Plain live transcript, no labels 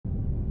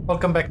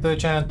Welcome back to the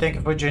channel. Thank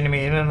you for joining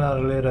me in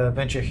another little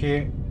adventure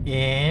here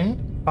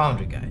in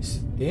Foundry, guys.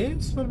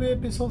 This will be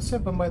episode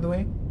 7, by the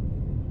way.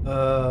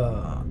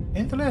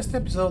 In the last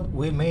episode,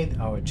 we made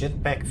our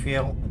jetpack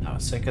field and our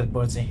circuit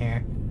boards in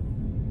here.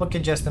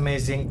 Looking just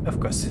amazing. Of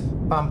course,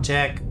 pump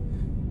jack,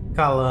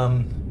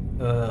 column,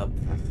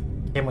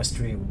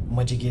 chemistry,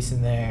 majigis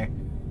in there,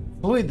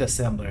 fluid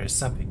assembler,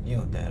 something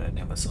new that I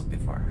never saw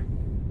before.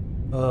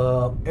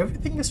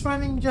 Everything is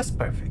running just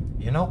perfect,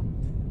 you know?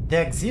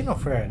 The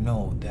xenofrare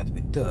node that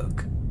we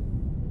took,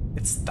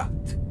 it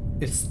stopped.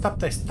 I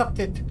stopped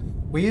it.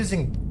 We're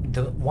using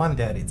the one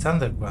that it's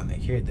underground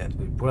here that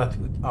we brought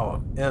with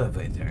our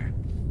elevator.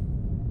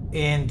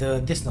 And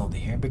this node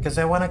here, because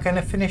I want to kind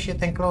of finish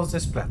it and close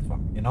this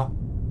platform, you know?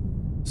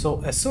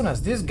 So as soon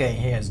as this guy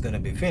here is going to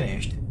be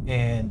finished,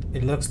 and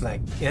it looks like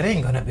it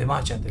ain't going to be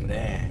much until the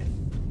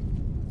end,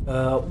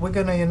 we're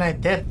going to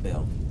unite that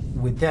build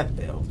with that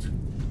build,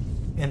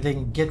 and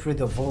then get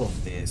rid of all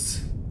of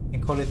this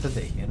and call it a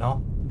day, you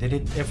know?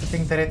 Delete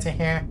everything that is in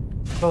here,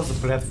 close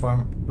the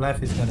platform,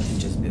 life is gonna be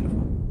just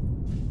beautiful.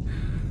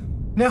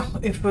 Now,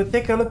 if we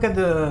take a look at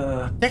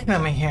the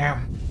Technum in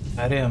here,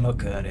 I didn't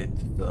look at it,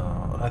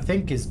 I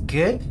think it's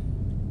good.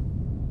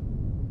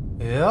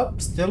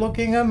 Yep, still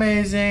looking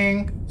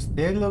amazing,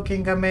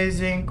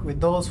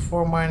 with those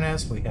 4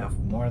 miners, we have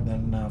more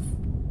than enough.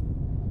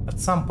 At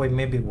some point,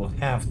 maybe we'll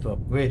have to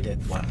upgrade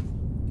that one.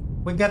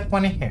 We got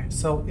one in here,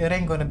 so it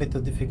ain't gonna be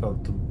too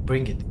difficult to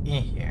bring it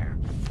in here.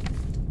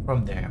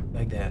 From there,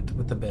 like that,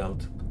 with the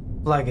belt.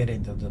 Plug it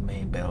into the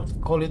main belt.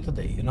 Call it a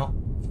day, you know?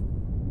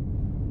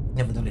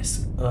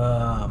 Nevertheless,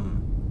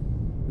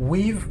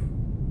 we've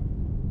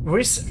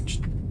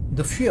researched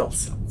the fuel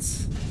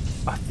cells.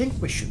 I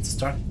think we should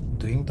start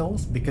doing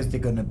those because they're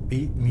gonna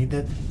be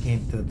needed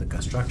into the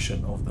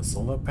construction of the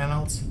solar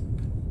panels.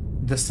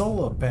 The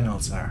solar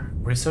panels are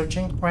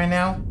researching right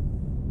now.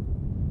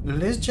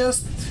 Let's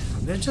just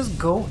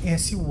go and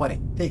see what it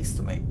takes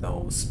to make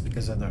those,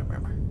 because I don't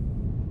remember.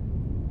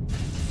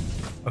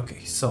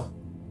 Okay, so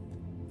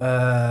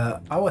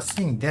I was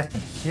seeing that in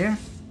here.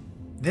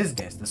 These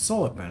guys, the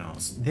solar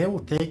panels, they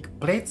will take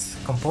plates,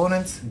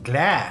 components,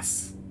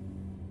 glass.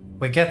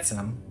 We get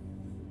some,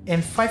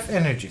 and 5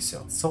 energy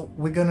cells. So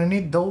we're gonna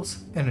need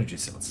those energy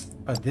cells.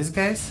 But these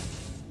guys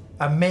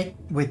are made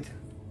with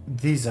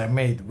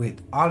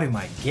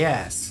alumite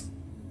gas.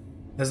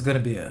 There's gonna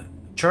be a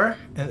char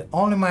and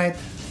alumite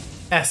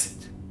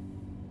acid.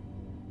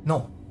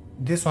 No,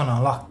 this one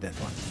unlocked that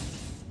one.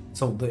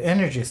 So the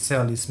energy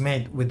cell is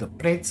made with the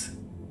plates,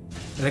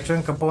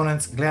 electronic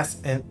components, glass,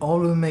 and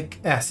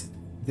alumic acid.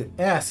 The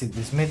acid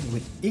is made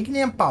with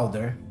ignium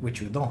powder,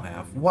 which we don't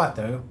have,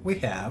 water we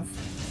have,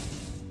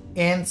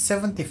 and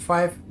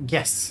 75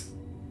 gas.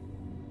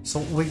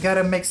 So we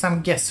gotta make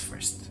some gas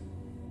first.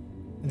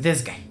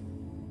 This guy.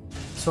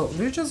 So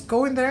we just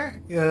go in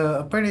there.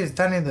 Apparently it's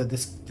done in the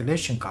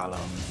distillation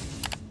column.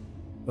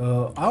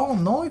 I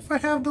don't know if I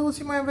have those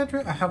in my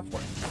inventory. I have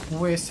 4.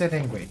 We're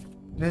sitting great.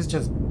 Let's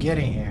just get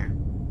in here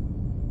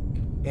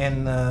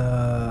and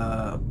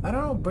I don't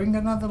know, bring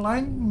another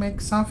line, make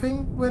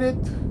something with it,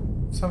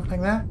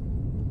 something like that.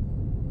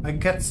 I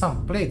got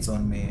some plates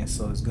on me,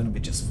 so it's gonna be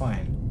just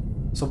fine.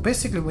 So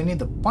basically we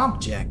need a pump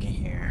jack in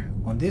here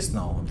on this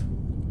node.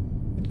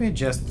 Let me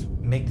just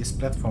make this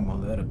platform a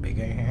little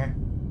bigger here,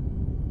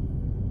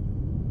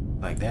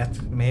 like that,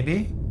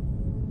 maybe.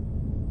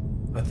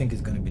 I think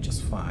it's gonna be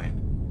just fine.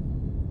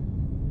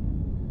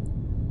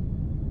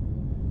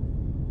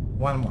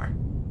 One more.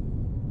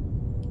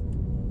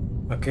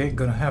 Okay,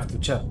 gonna have to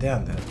chop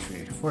down that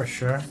tree for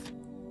sure.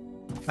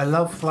 I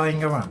love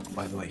flying around,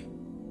 by the way.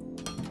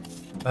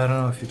 I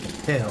don't know if you can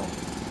tell,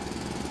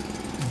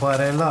 but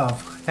I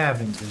love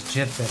having this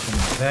jetpack in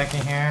my back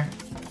in here.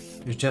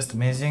 It's just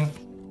amazing.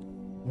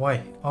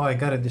 Why? Oh, I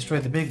gotta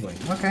destroy the big boy.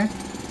 Okay.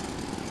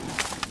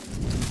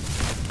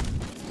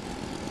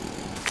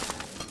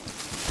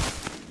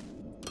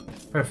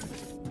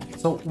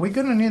 Perfect. So we're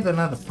gonna need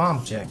another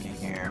pump jack in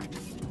here.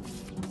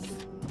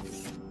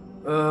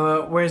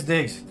 Where's the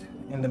exit?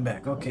 In the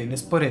back. Okay,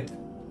 let's put it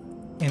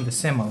in the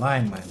same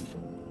alignment.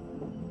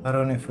 I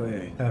don't know if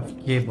I have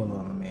cable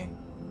on me.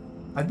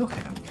 I do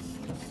have.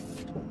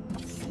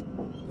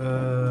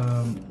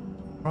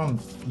 From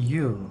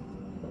you.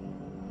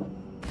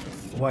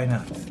 Why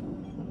not?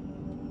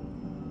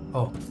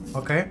 Oh,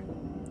 okay.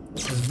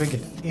 Let's bring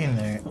it in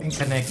there and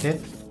connect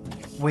it.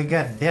 We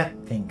got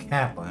that thing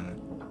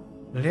happen.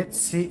 Let's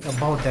see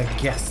about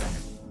that gas.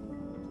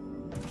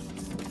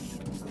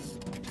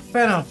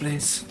 Panel,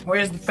 please.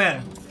 Where's the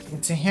panel?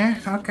 It's in here?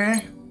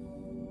 Okay.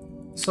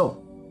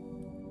 So,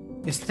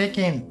 it's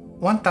taking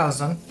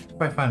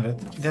 1,500.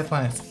 That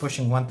one is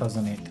pushing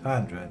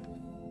 1,800.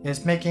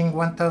 It's making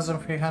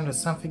 1,300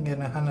 something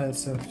and 100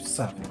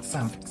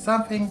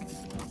 something.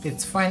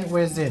 It's fine.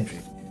 Where's the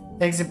entry?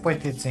 Exit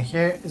point, it's in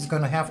here. It's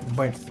gonna have to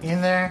burn in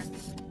there.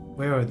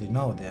 We already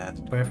know that.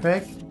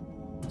 Perfect.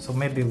 So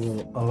maybe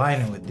we'll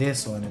align it with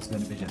this one. It's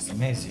gonna be just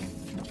amazing.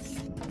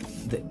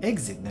 The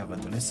exit,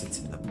 nevertheless, it's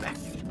in the back.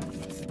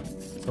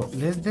 So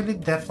let's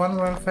delete that one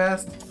real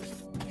fast.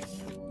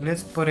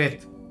 Let's put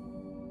it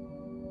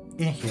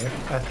in here.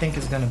 I think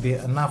it's gonna be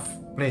enough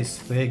place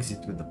to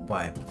exit with the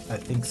pipe. I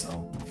think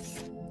so.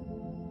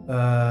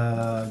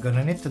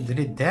 Gonna need to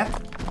delete that.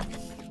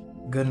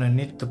 Gonna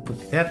need to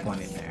put that one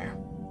in there.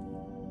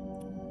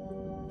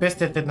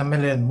 Paste it in a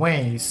million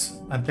ways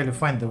until you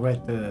find the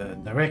right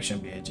direction,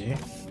 B.I.G.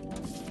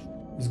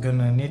 It's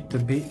gonna need to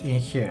be in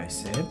here, I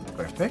said.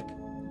 Perfect.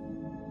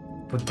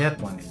 Put that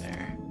one in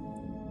there.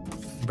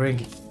 Bring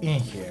it in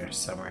here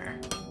somewhere.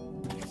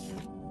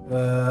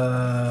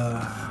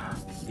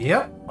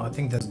 Yep, I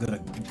think that's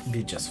gonna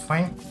be just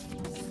fine.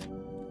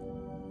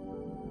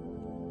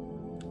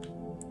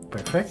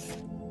 Perfect.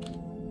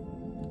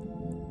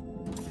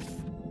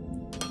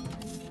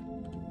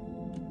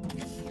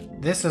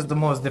 This is the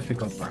most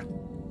difficult part,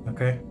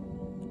 okay?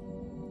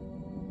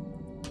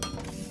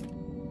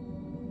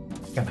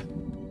 Come on,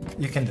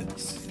 you can do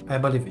this. I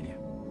believe in you.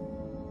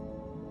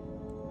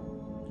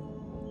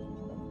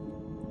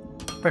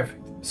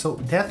 Perfect. So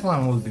that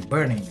one will be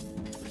burning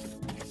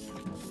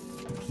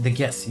the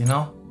gas, you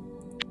know?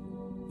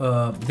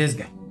 This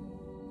guy.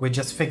 We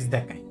just fixed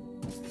that guy.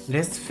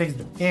 Let's fix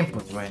the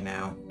input right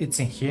now. It's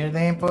in here,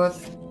 the input.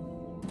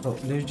 So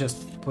let's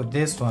just put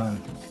this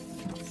one,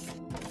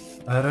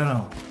 I don't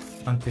know,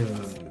 until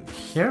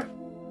here.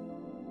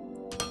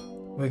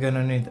 We're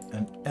gonna need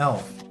an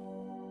L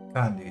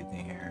conduit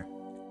in here.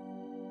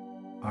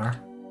 R.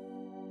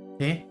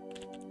 T.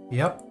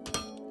 Yep.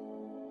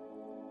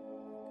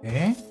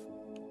 Okay.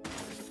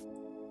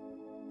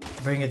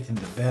 Bring it in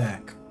the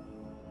back.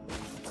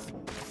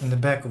 In the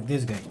back of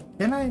this guy.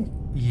 Can I?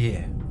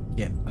 Yeah.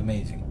 Yeah,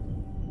 amazing.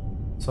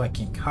 So I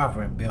can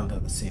cover and build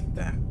at the same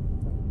time.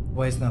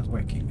 Why is not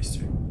working,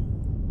 mister?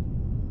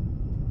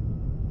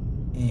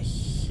 In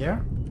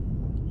here?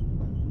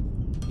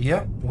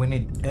 Yep, we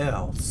need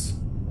L's.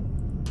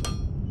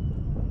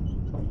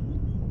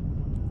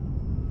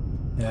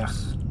 Yeah.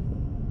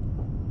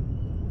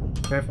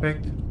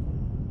 Perfect.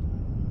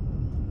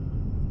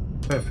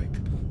 Perfect.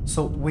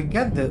 So we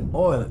got the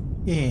oil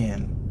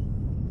in.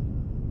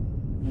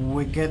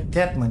 We get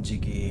that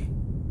majiggy.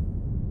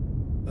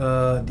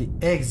 The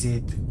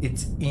exit,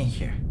 it's in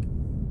here.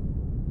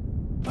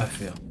 I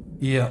feel.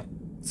 Yeah.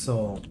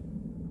 So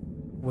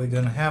we're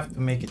gonna have to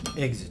make it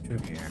exit through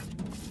here.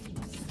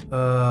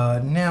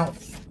 Now,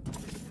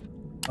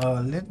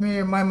 let me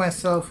remind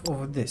myself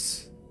of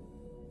this.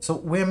 So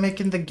we're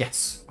making the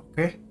gas,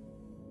 okay?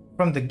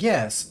 From the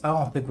gas, I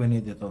don't think we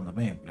need it on the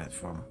main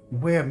platform.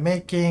 We're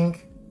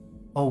making,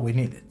 oh, we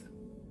need it.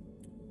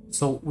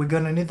 So we're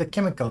gonna need a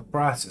chemical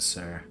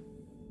processor,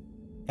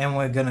 and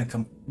we're gonna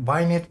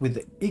combine it with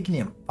the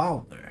ignium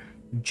powder,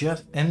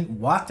 and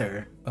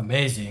water,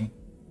 amazing,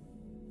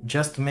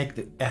 just to make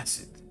the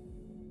acid.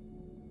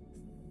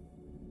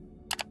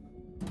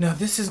 Now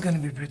this is gonna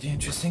be pretty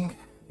interesting,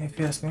 if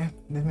you ask me.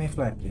 Let me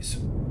fly, please.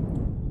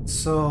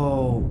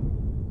 So,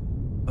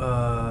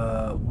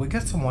 we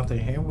got some water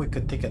here. We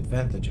could take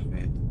advantage of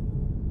it,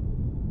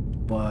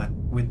 but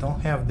we don't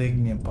have the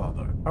ignium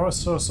powder. Our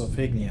source of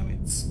ignium,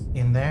 it's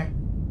in there.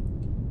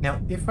 Now,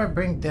 if I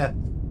bring that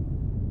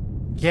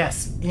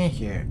gas in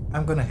here,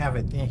 I'm gonna have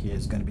it in here.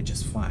 It's gonna be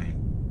just fine.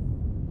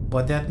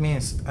 But that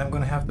means I'm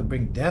gonna have to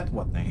bring that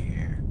water in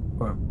here,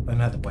 or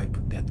another pipe,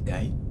 that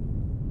guy.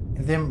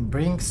 And then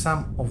bring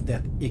some of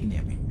that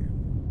ignium in here.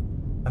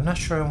 I'm not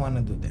sure I want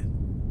to do that.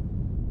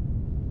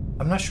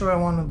 I'm not sure I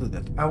want to do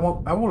that. I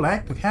would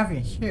like to have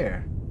in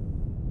here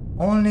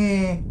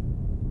only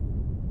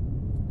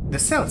the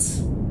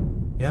cells.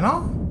 You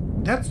know?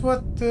 That's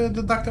what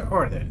the doctor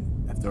ordered,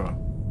 after all.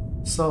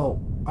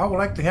 So I would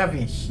like to have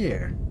in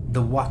here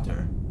the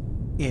water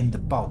in the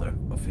powder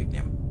of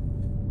ignium.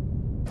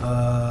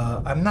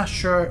 I'm not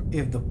sure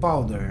if the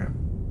powder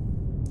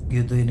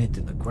you're doing it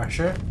in the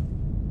crusher.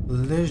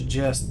 Let's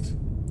just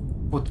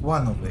put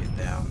one of it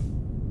down.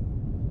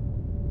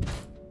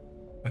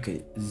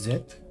 Okay,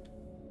 Z.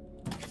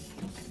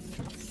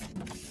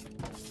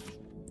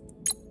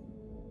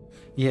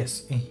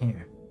 Yes, in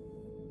here.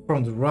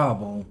 From the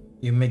rubble,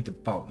 you make the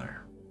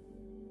powder.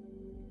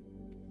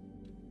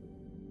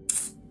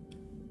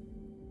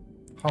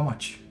 How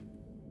much?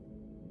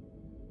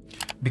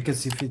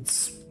 Because if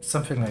it's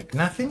something like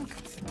nothing,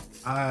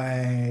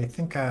 I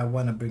think I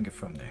want to bring it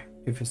from there.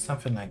 If it's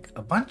something like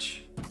a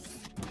bunch,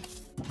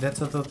 that's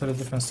a totally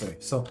different story.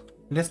 So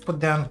let's put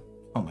down,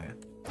 oh my god,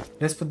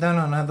 let's put down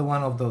another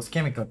one of those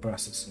chemical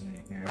processes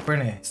in here.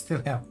 Apparently I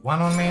still have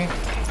one on me.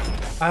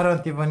 I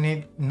don't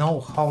even know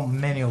how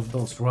many of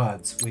those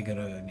rods we're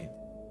gonna need.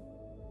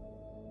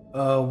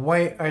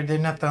 Why are they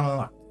not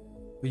unlocked?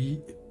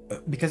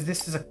 Because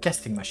this is a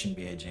casting machine,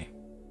 B.I.G.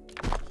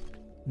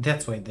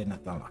 That's why they're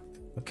not unlocked.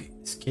 Okay,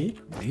 escape,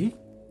 B.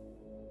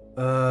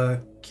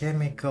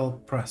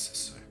 Chemical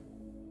processor.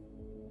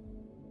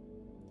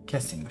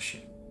 Casting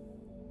machine.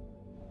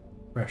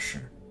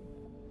 Pressure.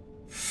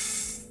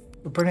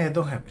 Apparently I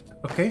don't have it.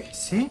 Okay,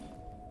 see?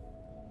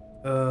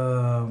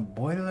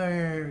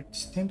 Boiler,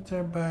 steam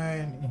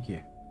turbine, in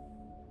here.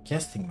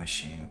 Casting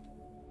machine.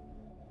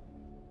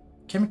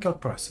 Chemical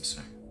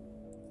processor.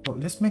 So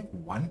let's make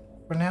one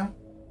for now.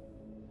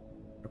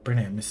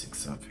 Apparently I'm missing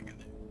something in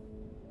there.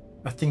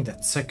 I think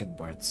that's circuit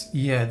boards.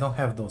 Yeah, I don't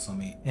have those on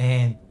me.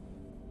 And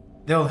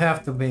they'll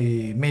have to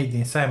be made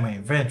inside my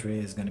inventory.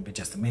 It's gonna be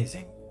just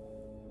amazing.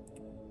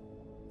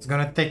 It's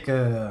gonna take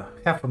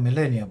half a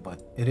millennia,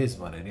 but it is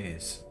what it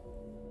is.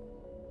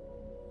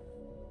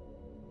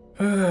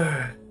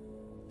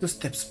 2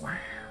 steps more.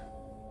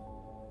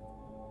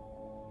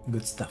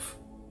 Good stuff.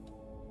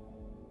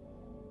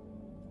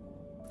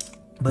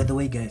 By the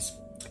way, guys,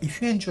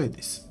 if you enjoyed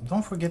this,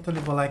 don't forget to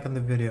leave a like on the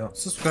video,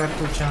 subscribe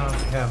to the channel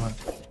if you haven't,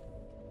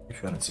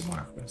 if you want to see more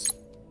of this.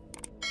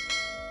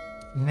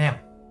 Now,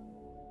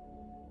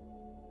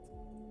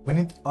 we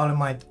need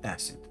olemite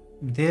acid.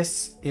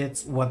 This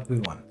is what we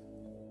want.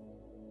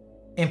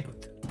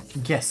 Input,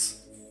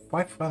 yes,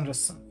 500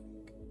 something.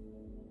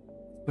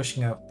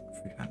 Pushing out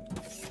 300.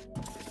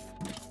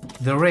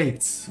 The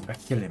rates are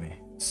killing me.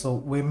 So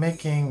we're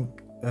making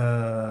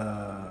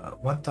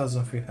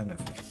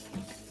 1,350.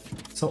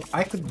 So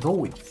I could go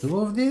with 2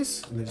 of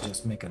these. Let's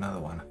just make another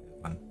one.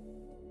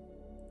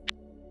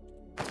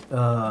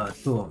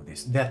 2 of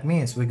these. That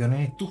means we're gonna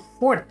need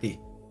 240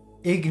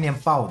 ignium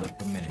powder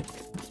per minute.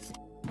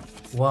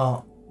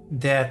 Well,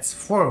 that's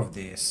 4 of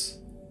these.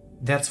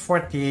 That's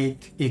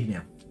 48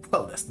 ignium.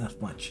 Well, that's not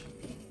much.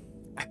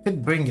 I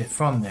could bring it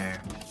from there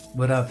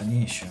without an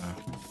issue.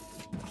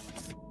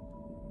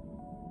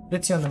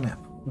 Let's see on the map.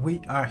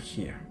 We are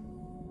here.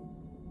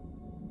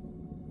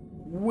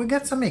 We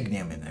got some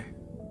ignium in there.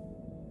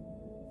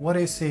 What do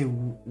you say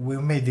we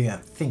made the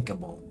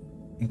unthinkable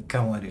in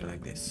commodity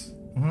like this?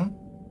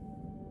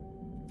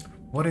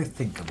 What do you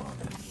think about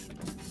that?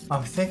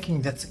 I'm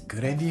thinking that's a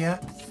good idea.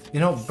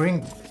 You know,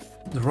 bring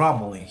the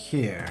rubble in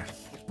here,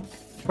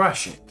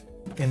 crush it,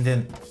 and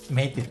then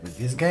mate it with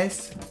these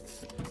guys.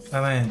 I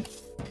mean,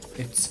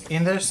 it's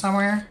in there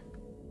somewhere.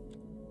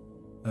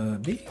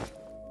 B?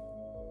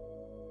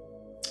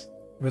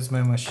 Where's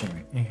my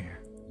machinery? In here.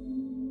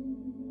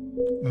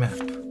 Map.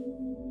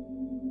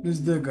 This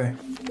is the guy.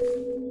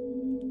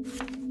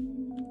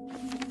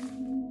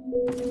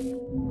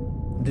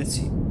 Let's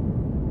see.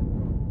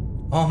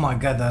 Oh my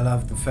god, I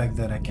love the fact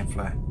that I can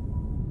fly.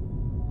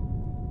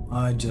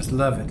 I just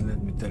love it,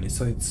 let me tell you.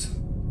 So it's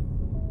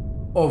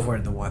over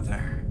the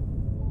water.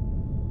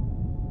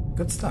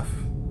 Good stuff.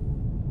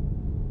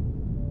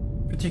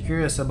 Pretty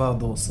curious about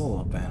those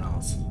solar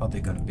panels, how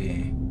they're gonna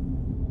be.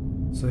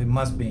 So it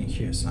must be in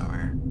here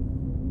somewhere.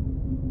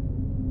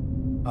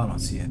 I don't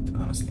see it,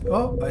 honestly.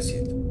 Oh, I see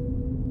it.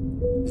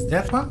 Is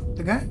that one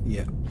the guy?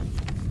 Yeah.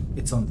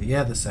 It's on the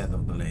other side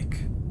of the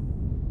lake.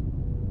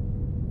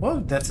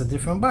 Well, that's a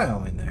different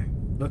biome in there.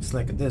 Looks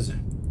like a desert.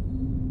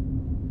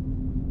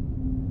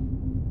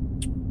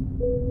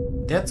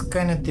 That's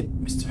kinda deep,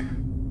 mister.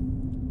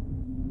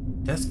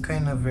 That's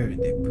kinda very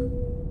deep.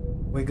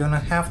 We're gonna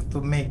have to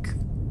make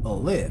a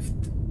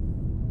lift.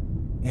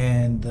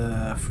 And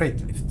a freight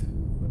lift.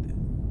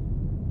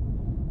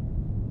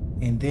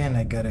 And then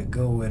I gotta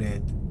go with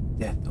it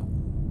that way.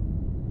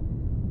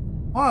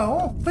 Oh, I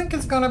don't think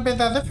it's gonna be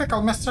that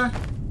difficult, mister.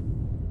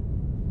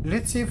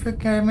 Let's see if we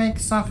can make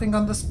something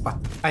on the spot.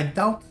 I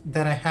doubt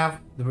that I have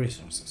the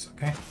resources,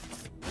 okay?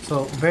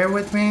 So bear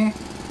with me.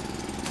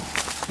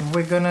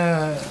 We're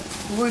gonna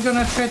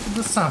try to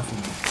do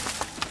something.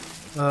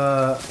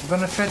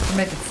 Gonna try to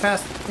make it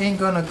fast. Ain't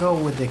gonna go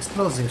with the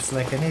explosives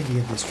like an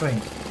idiot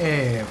destroying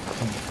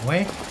everything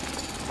away.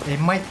 They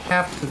might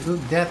have to do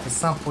that at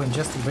some point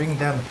just to bring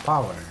down the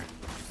power.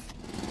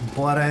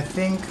 But I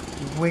think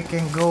we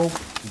can go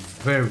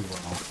very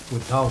well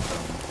without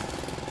them.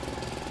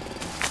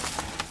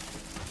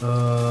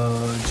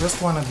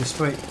 Just want to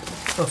destroy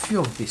a few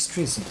of these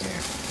trees in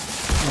here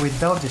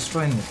without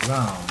destroying the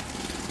ground.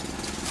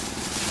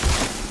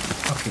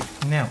 Okay,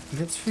 now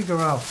let's figure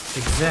out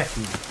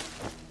exactly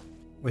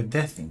where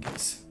that thing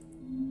is.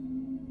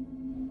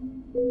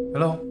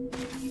 Hello?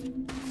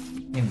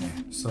 In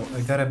there. So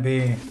I gotta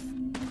be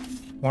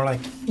more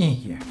like in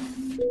here.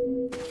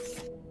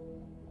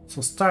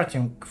 So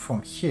starting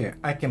from here,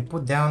 I can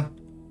put down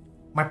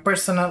my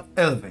personal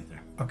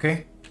elevator,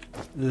 okay?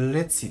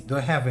 Let's see, do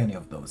I have any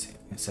of those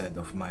inside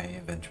of my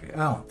inventory?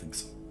 I don't think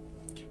so.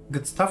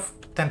 Good stuff,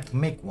 time to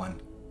make one.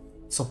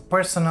 So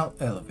personal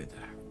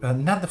elevator,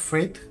 not the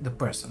freight, the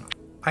personal.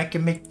 I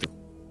can make 2,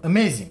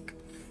 amazing.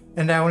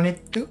 And I will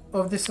need 2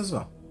 of this as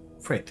well,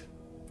 freight.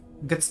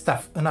 Good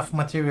stuff, enough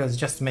materials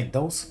just to make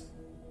those.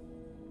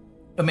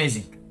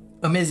 Amazing,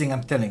 amazing,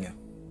 I'm telling you.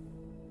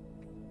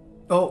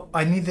 Oh,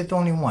 I needed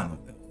only 1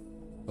 of them,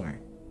 sorry.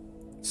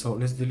 So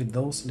let's delete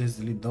those, let's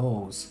delete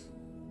those.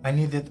 I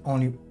needed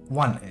only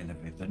 1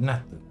 elevator,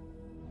 not 2.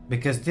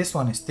 Because this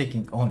one is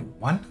taking only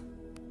 1.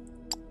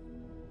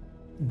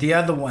 The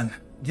other one,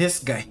 this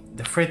guy,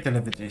 the freight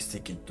elevator is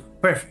taking 2.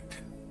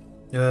 Perfect.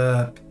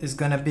 It's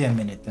gonna be a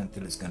minute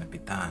until it's gonna be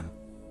done.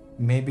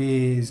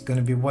 Maybe it's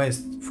gonna be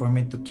wise for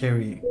me to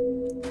carry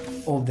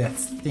all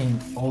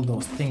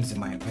those things in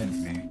my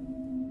inventory.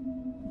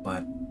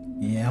 But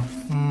yeah.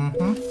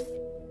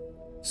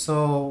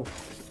 So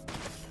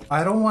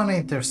I don't want to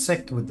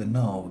intersect with the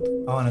node.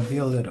 I want to be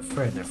a little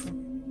further from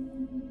it.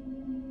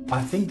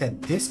 I think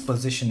that this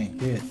positioning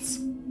here,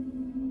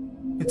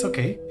 it's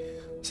okay.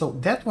 So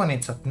that one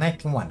it's at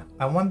 91.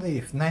 I wonder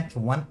if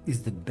 91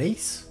 is the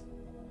base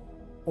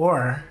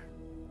or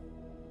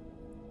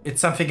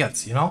it's something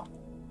else, you know?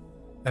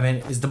 I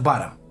mean, it's the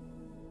bottom.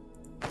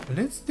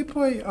 Let's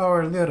deploy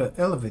our little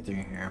elevator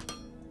here.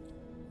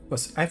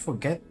 Because I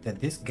forget that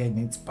this guy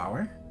needs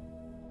power.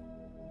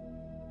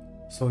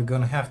 So we're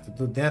gonna have to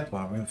do that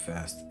one real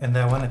fast. And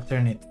I wanna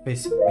turn it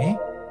facing me.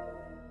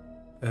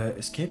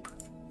 Escape.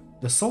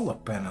 The solar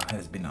panel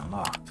has been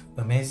unlocked.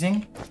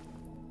 Amazing.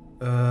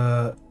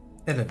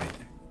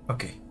 Elevator.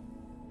 Okay.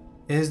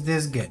 Is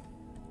this good?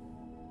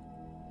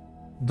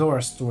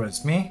 Doors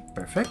towards me.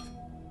 Perfect.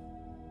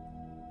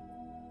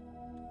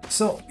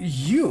 So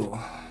you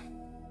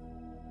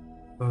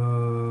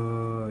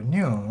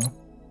new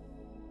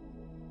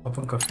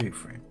open coffee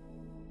frame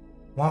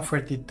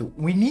 142.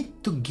 We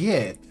need to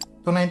get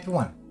to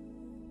 91.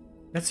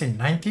 Let's say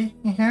 90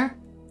 in here.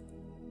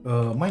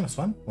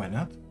 -1. Why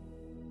not?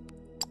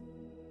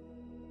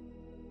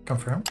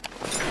 Confirm.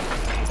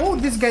 Oh,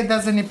 this guy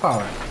doesn't need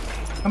power.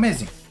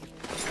 Amazing.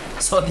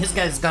 So this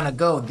guy is gonna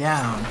go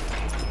down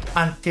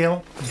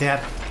until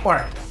that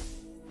or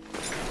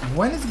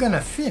when it's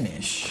gonna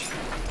finish.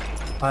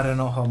 I don't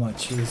know how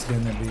much it's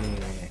gonna be.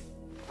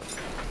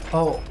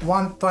 Oh,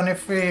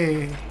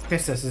 123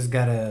 pieces is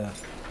gotta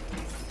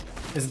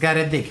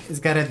dig.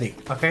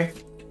 Okay,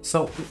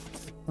 so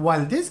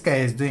while this guy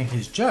is doing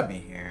his job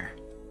in here,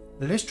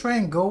 let's try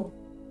and go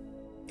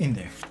in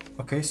there.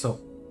 Okay, so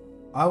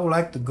I would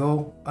like to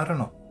go, I don't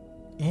know,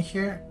 in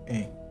here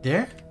and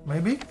there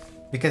maybe,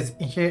 because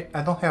in here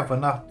I don't have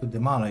enough to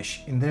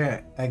demolish. In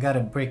there I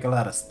gotta break a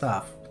lot of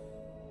stuff.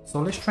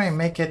 So let's try and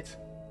make it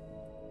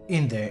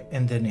in there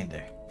and then in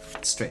there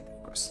straight,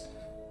 of course.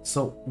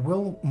 So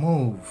we'll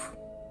move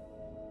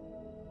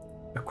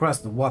across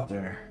the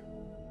water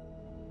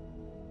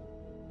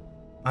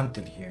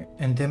until here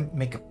and then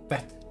make a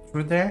path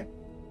through there.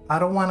 I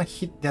don't want to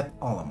hit that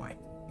Olamite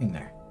in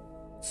there,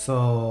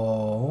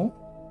 so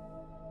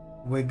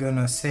we're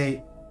gonna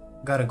say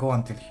gotta go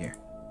until here.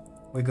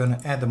 We're gonna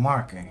add a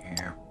marker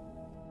here,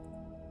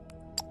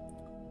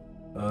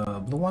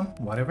 blue one,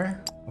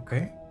 whatever.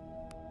 Okay,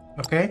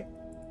 okay,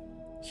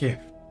 here.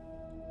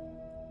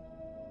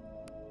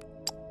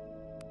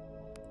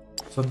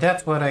 So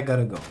that's what I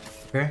gotta go.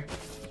 Okay,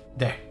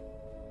 there.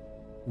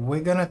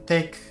 We're gonna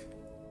take,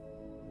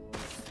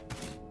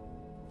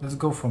 let's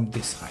go from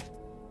this height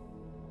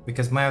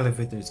because my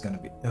elevator is gonna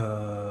be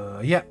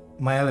yeah,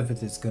 my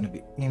elevator is gonna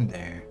be in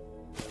there,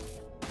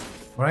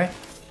 right?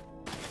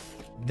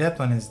 That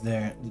one is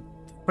there. The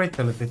freight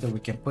elevator, we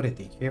can put it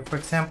in here, for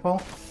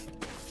example.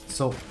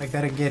 So I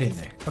gotta get in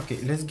there. Okay,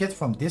 let's get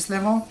from this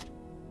level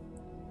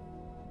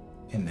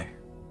in there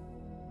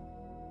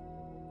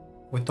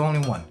with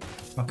only one.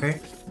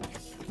 Okay,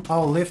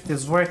 our lift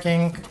is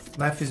working.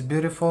 Life is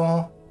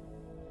beautiful.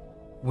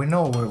 We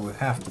know where we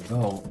have to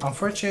go.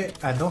 Unfortunately,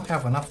 I don't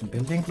have enough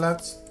building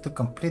blocks to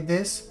complete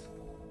this,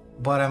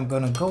 but I'm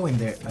gonna go in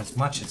there as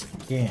much as I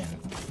can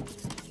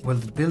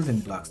with the building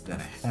blocks that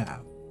I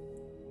have,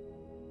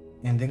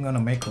 and then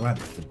gonna make a run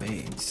to the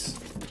base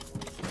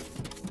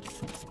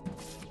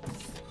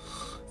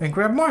and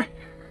grab more,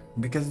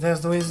 because that's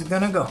the way it's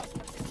gonna go.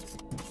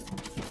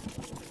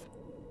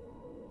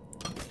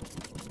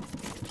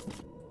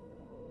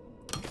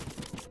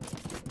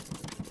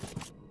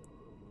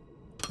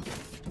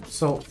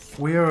 So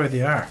we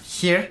already are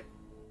here.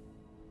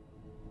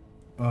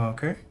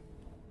 Okay,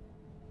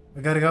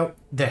 we gotta go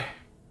there,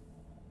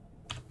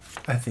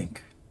 I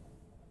think.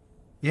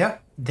 Yeah,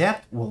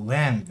 that will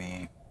land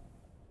me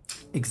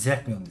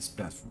exactly on this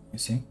platform, you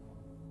see?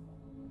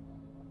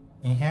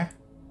 In here?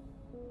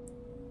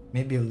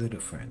 Maybe a little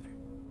further,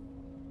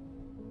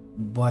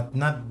 but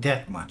not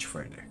that much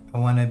further. I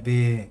wanna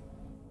be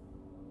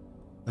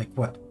like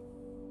what?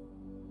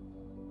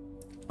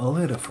 A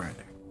little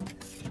further.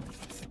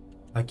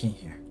 Like in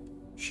here.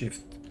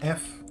 Shift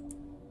F.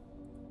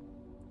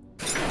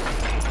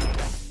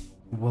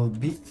 Will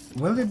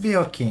it be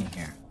okay in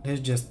here?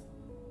 Let's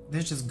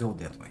just go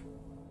that way.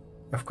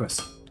 Of course,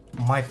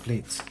 my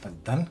plates are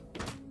done.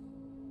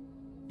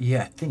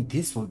 Yeah, I think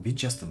this will be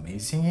just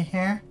amazing in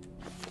here.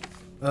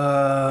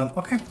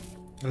 Okay,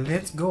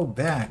 let's go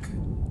back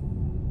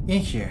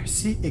in here.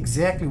 See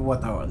exactly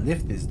what our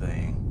lift is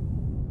doing.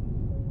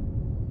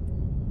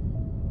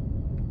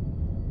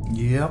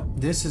 Yep,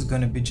 this is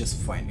gonna be just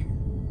fine.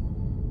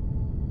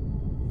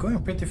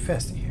 Going pretty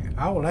fast in here.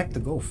 I would like to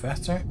go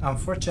faster.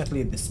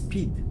 Unfortunately, the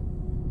speed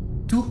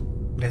to,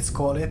 let's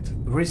call it,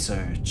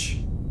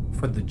 research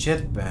for the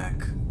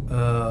jetpack.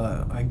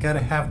 I gotta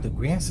have the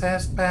green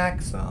size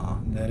pack, so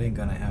that ain't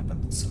gonna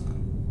happen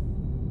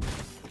soon.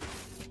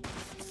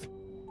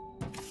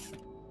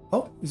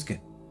 Oh, it's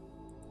good.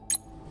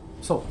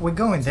 So we're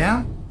going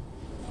down.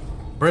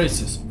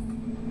 Braces.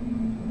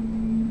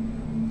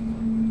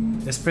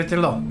 It's pretty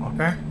low,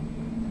 okay?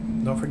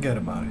 Don't forget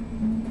about it.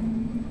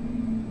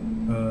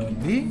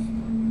 B,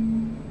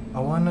 I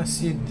wanna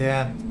see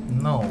that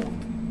node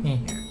in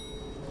here,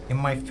 in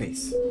my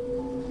face.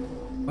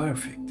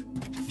 Perfect,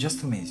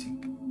 just amazing.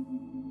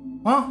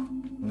 Well,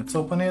 let's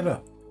open it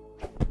up.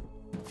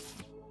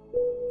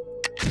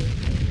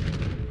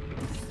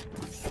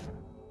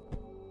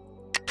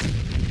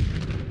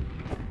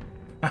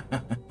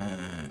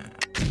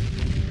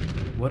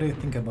 What do you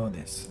think about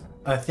this?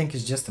 I think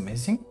it's just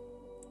amazing.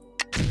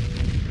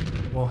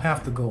 We'll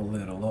have to go a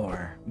little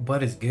lower,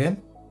 but it's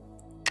good.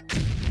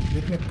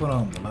 Let me put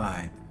on the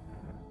light.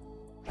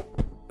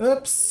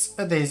 Oops,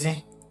 a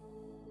daisy.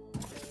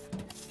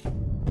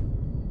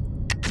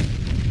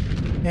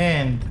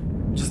 And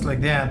just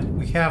like that,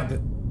 we have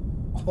the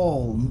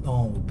whole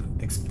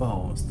node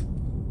exposed,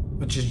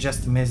 which is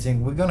just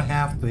amazing. We're gonna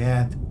have to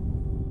add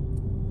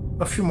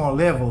a few more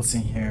levels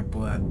in here,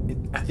 but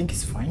I think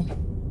it's fine.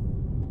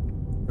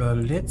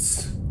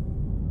 Let's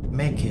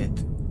make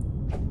it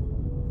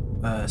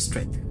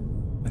straight,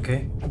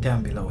 okay,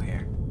 down below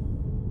here,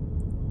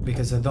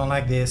 because I don't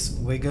like this.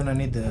 We're gonna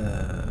need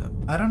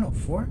I don't know,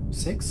 4,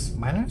 6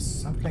 miners,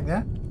 something like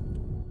that.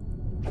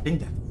 I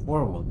think that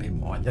 4 will be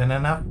more than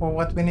enough for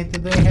what we need to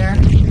do here.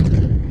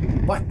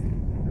 But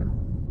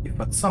if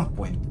at some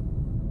point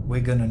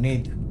we're gonna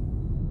need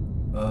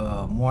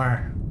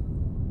more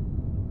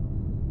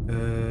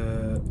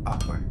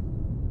upper,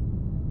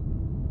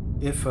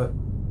 if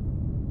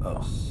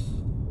oh,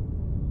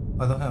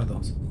 I don't have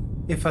those.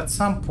 If at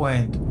some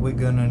point we're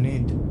gonna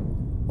need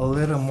a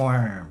little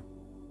more,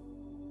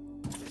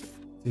 what's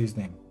his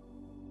name?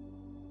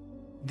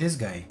 This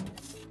guy,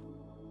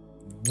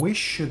 we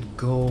should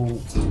go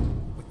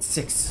with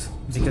 6,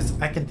 because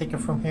I can take it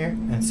from here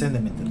and send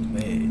them into the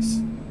base.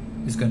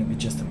 It's gonna be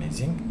just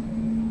amazing.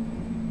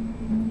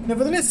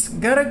 Nevertheless,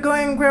 gotta go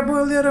and grab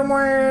a little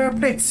more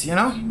plates, you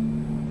know?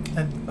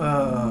 And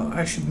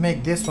I should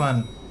make this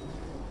one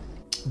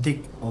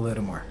dig a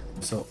little more.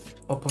 So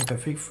open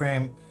config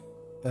frame,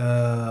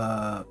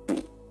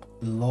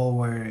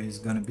 lower is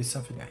gonna be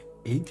something like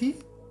 80,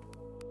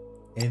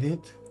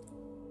 edit,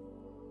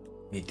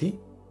 80,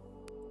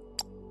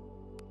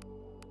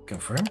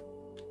 confirm.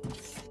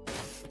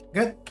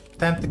 Good.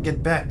 Time to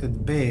get back to the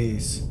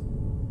base,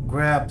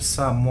 grab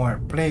some more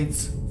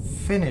plates,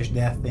 finish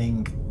that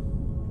thing,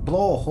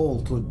 blow a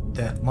hole to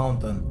that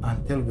mountain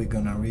until we're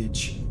gonna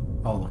reach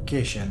our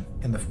location,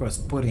 and of course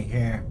put in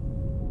here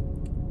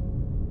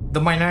the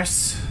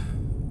miners.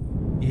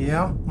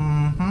 Yeah,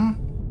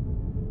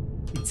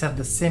 it's at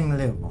the same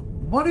level.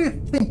 What do you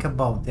think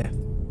about that?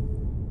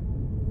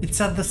 It's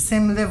at the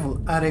same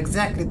level, at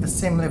exactly the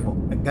same level.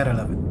 I gotta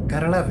love it.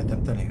 Gotta love it,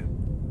 I'm telling you.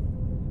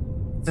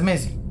 It's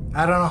amazing.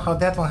 I don't know how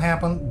that one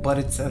happened, but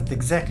it's at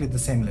exactly the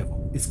same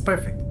level. It's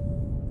perfect.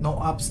 No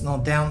ups, no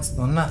downs,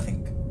 no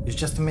nothing. It's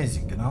just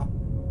amazing, you know?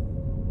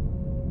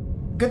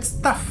 Good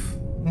stuff.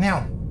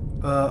 Now,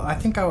 I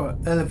think our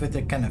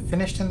elevator kind of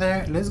finished in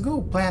there. Let's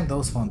go plant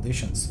those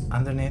foundations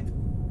underneath.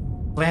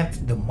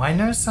 Plant the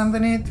miners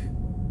underneath.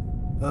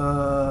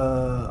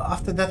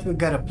 After that, we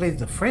gotta place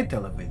the freight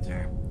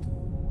elevator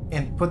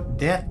and put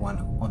that one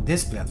on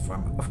this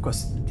platform. Of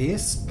course,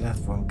 this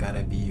platform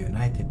gotta be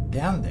united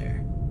down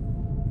there.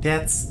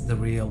 That's the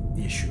real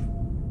issue,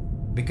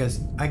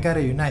 because I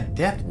gotta unite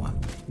that one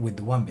with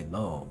the one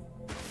below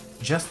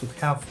just to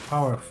have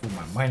power for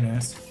my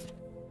miners.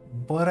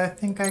 But I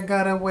think I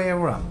got a way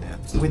around that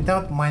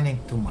without mining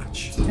too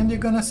much, and you're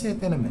gonna see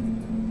it in a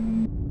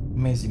minute.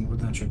 Amazing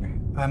wooden sugar.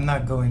 I'm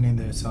not going in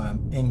there, so I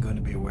ain't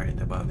gonna be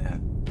worried about that.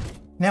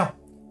 Now,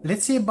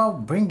 let's see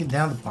about bringing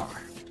down the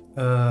power.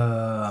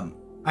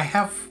 I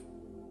have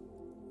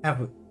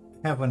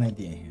an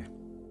idea here.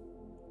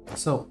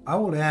 So I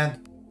will add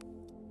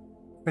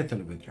freight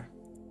elevator,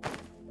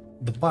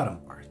 the bottom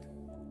part,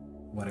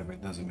 whatever,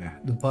 it doesn't matter,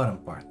 the bottom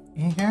part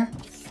in here.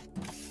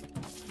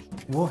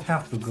 We'll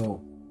have to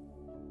go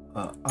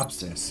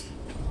upstairs,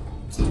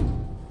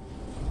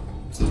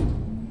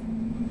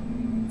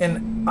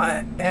 and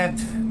I add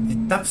the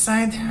top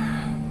side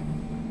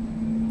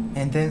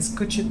and then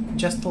scooch it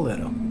just a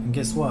little, and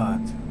guess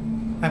what,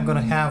 I'm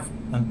gonna have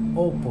an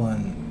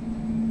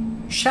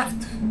open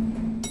shaft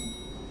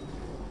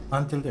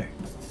until there.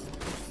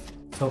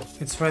 So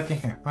it's right in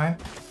here, right?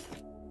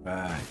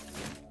 Right.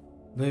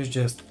 Let's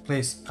just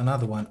place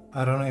another one.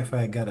 I don't know if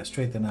I gotta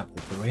straighten up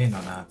the terrain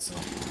or not, so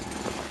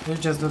let's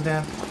just do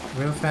that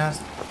real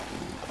fast.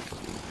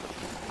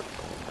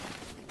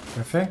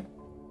 Perfect.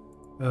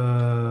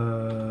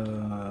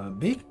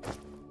 B.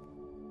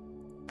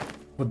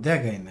 Put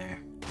that guy in there.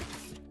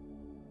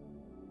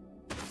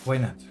 Why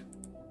not?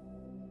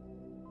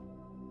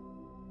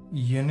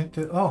 You need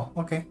to... Oh,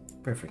 okay.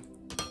 Perfect.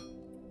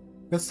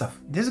 Good stuff.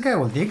 This guy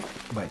will dig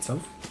by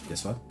itself.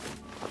 Guess what?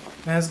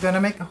 And it's gonna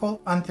make a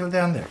hole until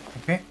down there.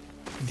 Okay?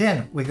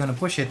 Then we're gonna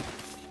push it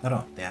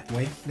around that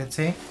way, let's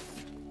say.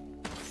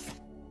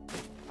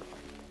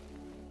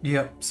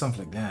 Yep,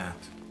 something like that.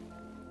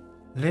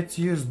 Let's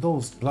use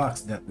those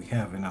blocks that we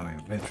have in our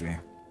inventory.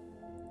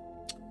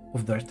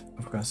 Of dirt,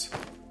 of course.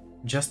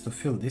 Just to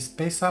fill this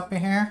space up in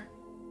here.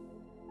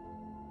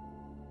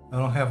 I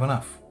don't have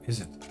enough, is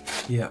it?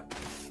 Yeah.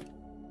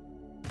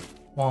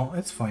 Well,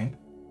 it's fine.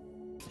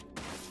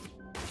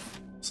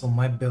 So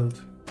my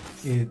build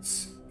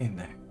is in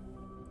there.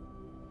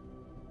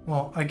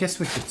 Well, I guess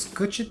we could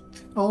scooch it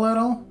a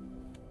little.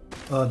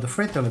 The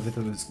freight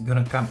elevator is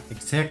gonna come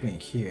exactly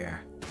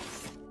here.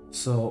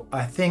 So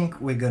I think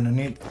we're gonna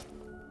need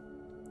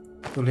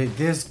to lay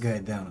this guy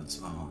down as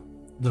well.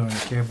 Don't really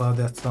care about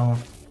that stone.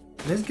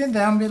 Let's get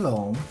down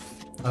below.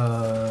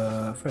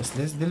 First,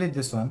 let's delete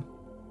this one.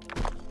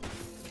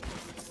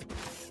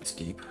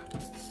 Escape.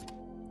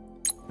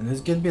 And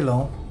let's get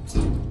below.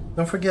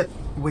 Don't forget,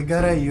 we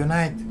gotta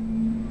unite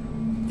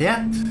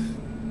that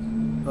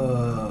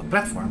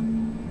platform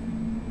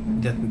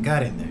that we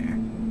got in there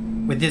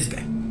with this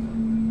guy.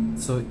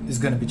 So it's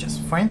gonna be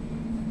just fine.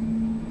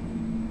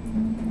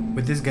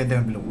 With this guy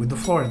down below, with the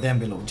floor down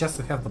below, just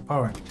to have the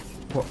power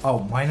for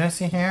our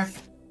miners in here.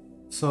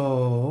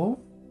 So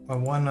I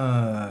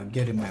wanna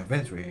get in my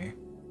inventory,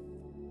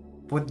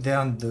 put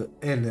down the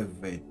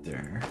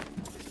elevator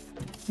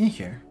in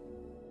here,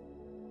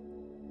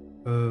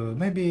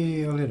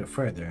 maybe a little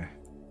further.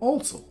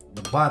 Also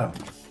the bottom,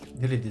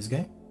 delete this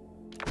guy.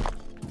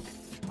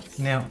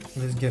 Now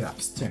let's get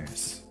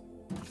upstairs.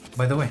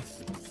 By the way,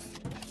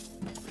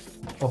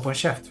 open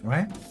shaft,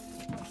 right?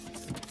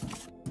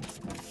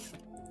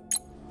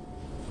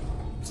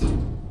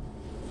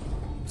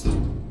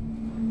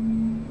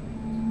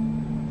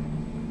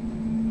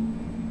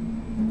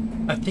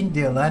 I think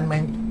the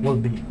alignment will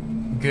be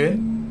good.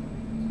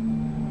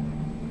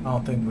 I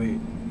don't think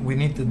we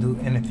need to do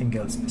anything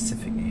else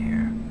specific in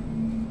here.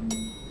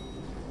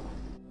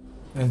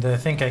 And I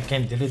think I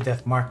can delete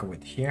that marker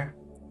with here.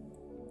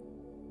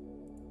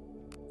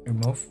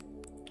 Remove.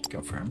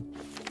 Confirm.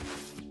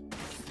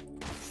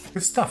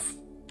 Good stuff.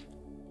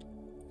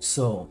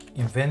 So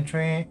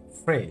inventory,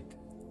 freight.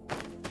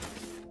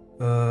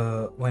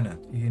 Why not?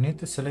 You need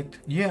to select.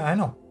 Yeah, I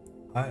know.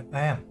 I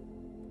am.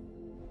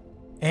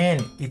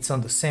 And it's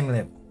on the same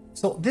level.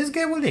 So this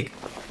guy will dig.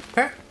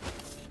 Okay?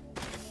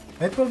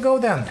 It will go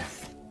down there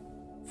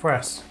for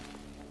us.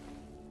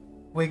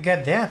 We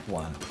got that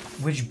one,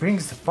 which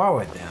brings the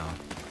power down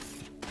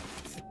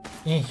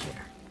in here.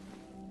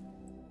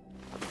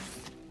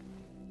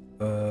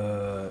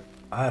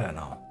 I don't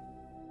know.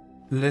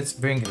 Let's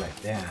bring it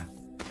like that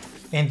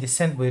and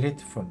descend with it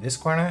from this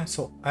corner.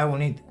 So I will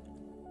need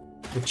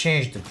to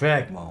change the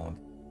drag mode,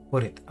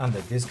 put it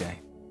under this guy.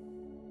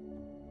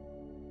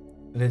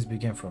 Let's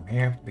begin from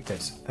here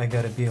because I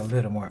gotta be a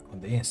little more on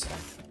the inside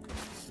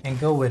and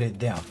go with it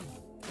down.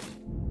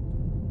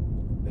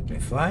 Let me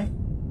fly.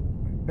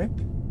 Perfect.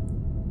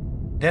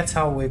 That's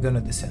how we're gonna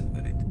descend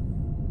with it.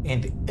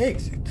 And the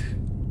exit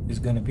is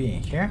gonna be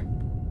in here.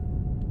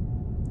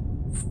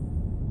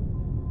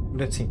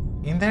 Let's see,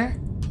 in there.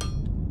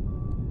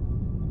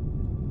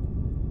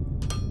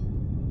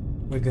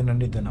 We're gonna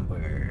need the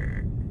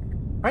number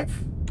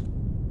 5.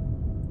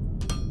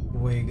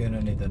 We're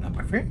gonna need the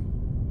number 3.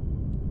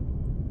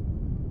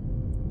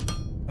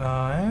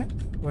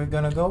 We're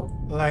gonna go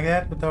like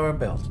that with our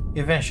belt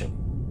eventually.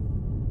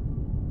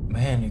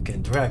 Man, you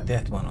can drag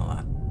that one a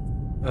lot.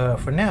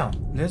 For now,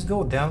 let's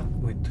go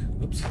down with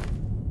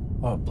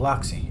our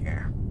blocks in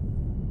here.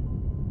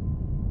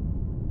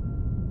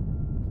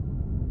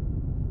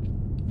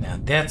 Now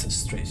that's a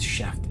straight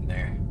shaft in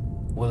there.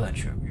 Well and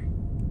sugar.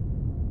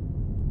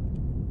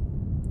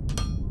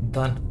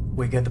 Done.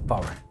 We get the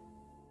power.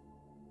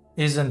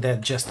 Isn't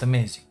that just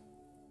amazing?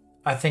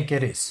 I think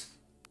it is.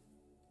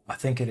 I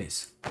think it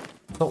is.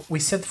 So we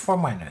set 4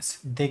 miners.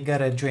 They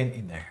gotta join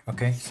in there.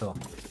 Okay, so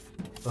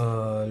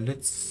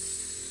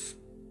let's,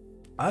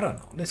 I don't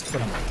know, let's put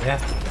them like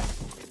that.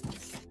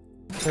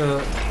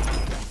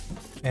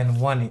 And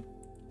one in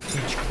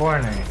each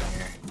corner in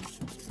here.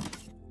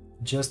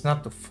 Just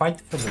not to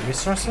fight for the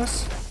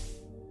resources.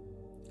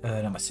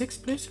 Number 6,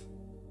 please.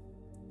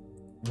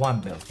 1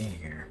 belt in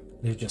here.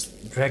 You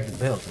just drag the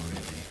belt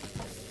already.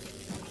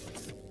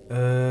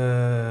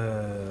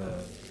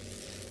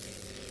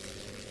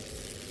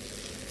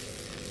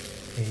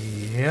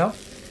 Yep,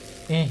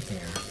 in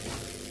here.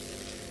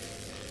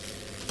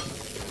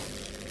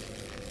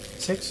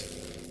 6.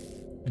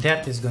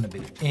 That is gonna be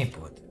the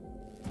input.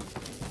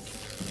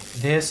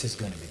 This is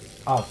gonna be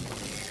the output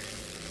here.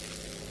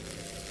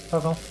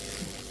 Toggle.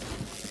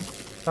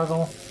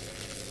 Toggle.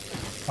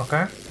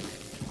 Okay.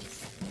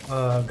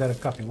 Gotta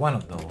copy one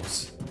of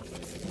those.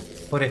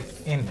 Put it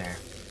in there.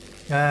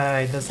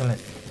 It doesn't let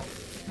me.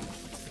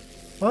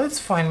 Well, it's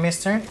fine,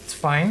 mister. It's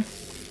fine.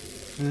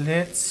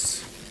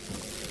 Let's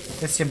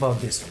see about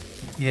this one.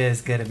 Yeah,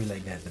 it's gotta be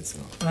like that as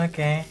well.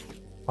 Okay,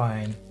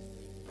 fine.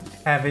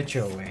 Have it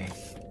your way.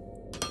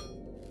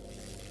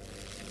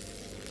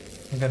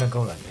 I'm gonna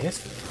go like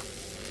this.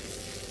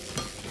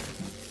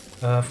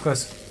 Of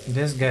course,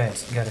 this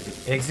guy's gotta be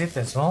exit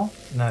as well,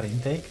 not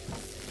intake.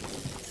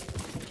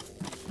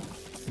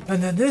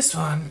 And then this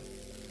one,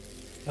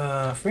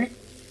 free.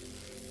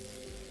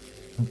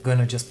 I'm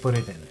gonna just put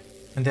it in,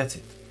 and that's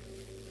it.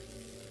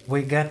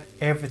 We got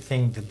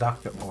everything the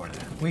doctor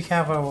ordered. We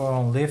have our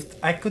own lift.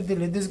 I could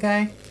delete this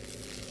guy,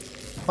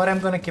 but I'm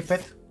gonna keep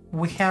it.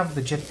 We have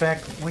the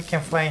jetpack. We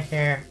can fly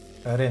here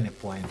at any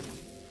point.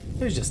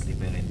 Let's just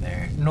leave it in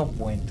there. No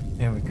point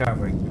in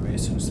recovering the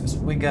resources.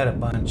 We got a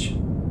bunch.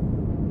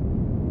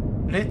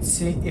 Let's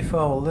see if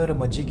our little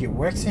majiggy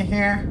works in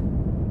here.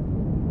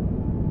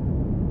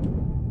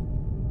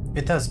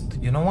 It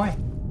doesn't. You know why?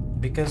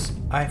 Because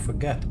I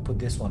forgot to put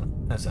this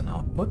one as an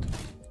output.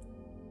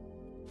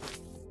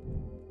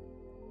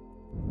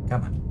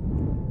 Come on.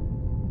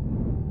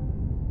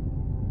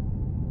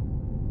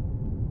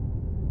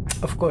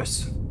 Of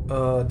course,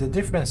 the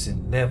difference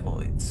in level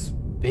is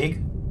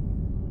big,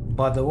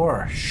 but the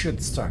ore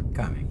should start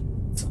coming.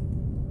 So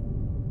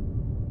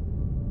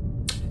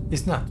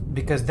it's not,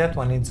 because that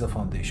one needs a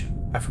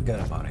foundation. I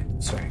forgot about it.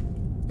 Sorry.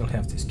 You'll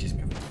have to excuse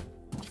me.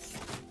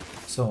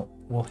 So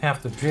we'll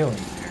have to drill in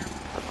there.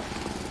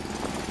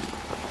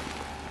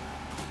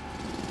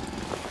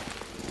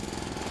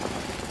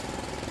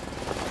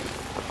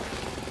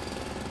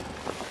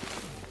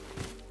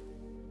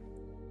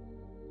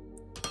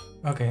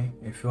 Okay,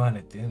 if you want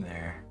it in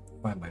there,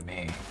 fine by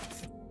me.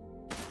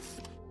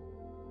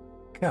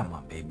 Come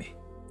on, baby.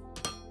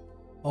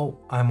 Oh,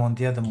 I'm on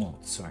the other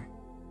mode, sorry.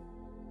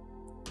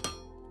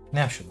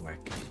 Now should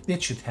work.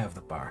 It should have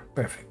the power.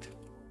 Perfect.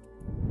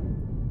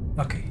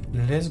 Okay,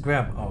 let's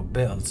grab our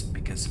belts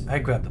because I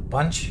grabbed a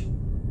bunch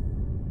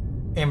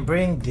and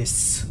bring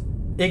this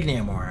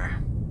ignium ore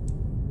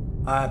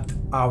at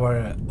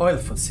our oil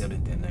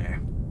facility in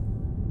there.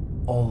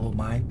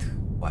 Olomite,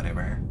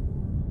 whatever.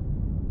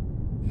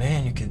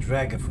 Man, you can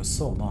drag it for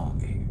so long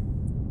here.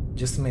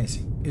 Just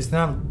amazing. It's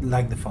not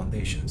like the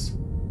foundations.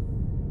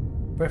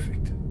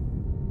 Perfect.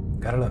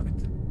 Gotta love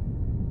it.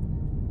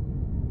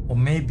 Or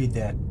maybe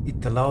that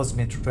it allows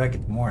me to drag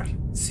it more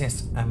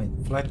since I'm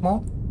in flight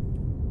mode.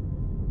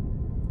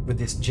 With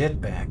this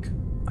jetpack,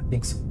 I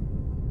think so.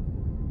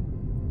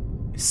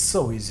 It's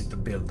so easy to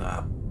build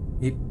up.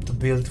 To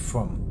build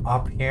from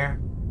up here,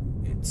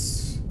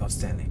 it's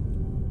outstanding.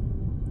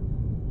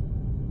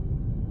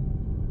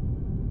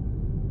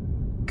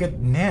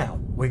 Good, now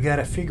we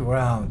gotta figure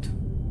out.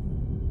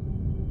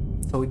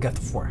 So we got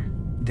 4.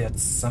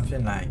 That's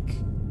something like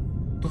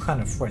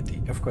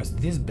 240. Of course,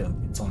 this build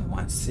it's only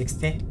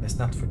 160. Let's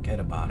not forget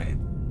about it.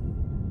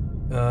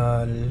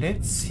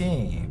 Let's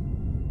see.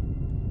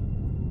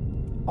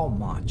 How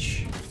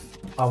much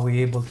are we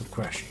able to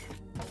crush here?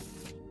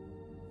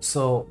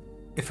 So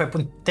if I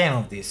put 10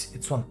 of this,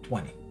 it's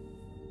 120.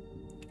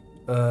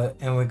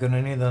 And we're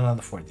gonna need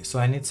another 40. So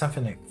I need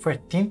something like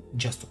 13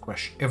 just to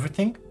crush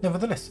everything.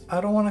 Nevertheless, I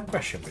don't want to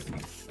crush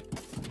everything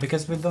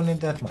because we don't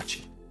need that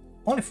much.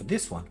 Only for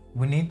this one,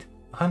 we need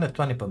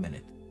 120 per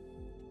minute.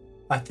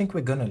 I think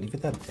we're gonna leave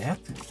it at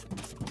that.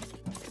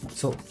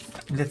 So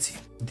let's see.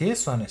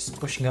 This one is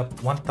pushing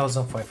up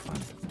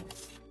 1,500.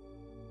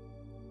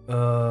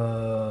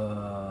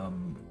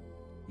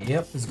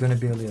 Yep, it's gonna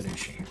be a little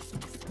issue here.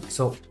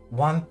 So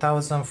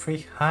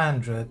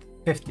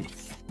 1,350.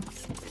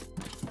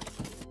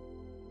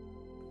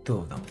 2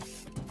 of them.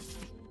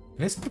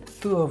 Let's put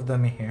 2 of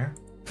them in here.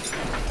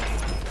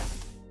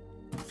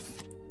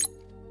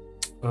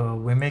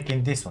 We're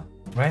making this one,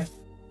 right?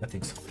 I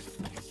think so.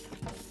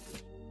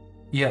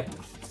 Yep.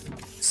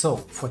 So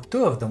for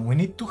 2 of them, we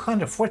need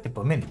 240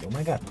 per minute. Oh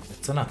my god,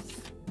 that's enough.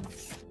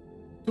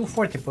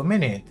 240 per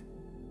minute.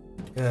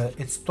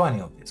 It's 20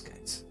 of these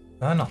guys.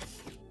 No,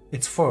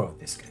 it's 4 of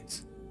these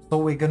guys. So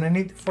we're gonna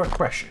need 4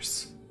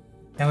 crushers,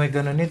 and we're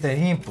gonna need the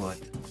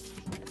input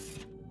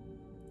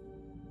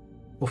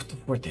of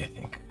 240, I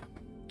think.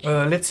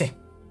 Let's see.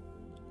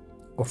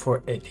 Or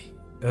 480.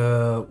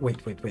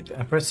 Wait.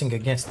 I'm pressing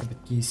against the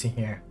keys in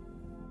here.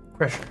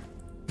 Crusher.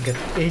 Got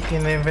 8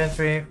 in the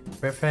inventory.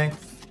 Perfect.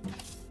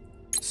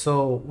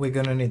 So we're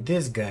gonna need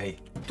this guy.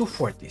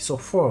 240. So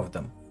 4 of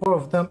them. 4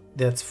 of them.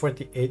 That's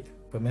 48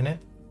 per minute.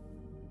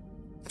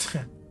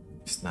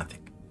 It's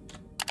nothing.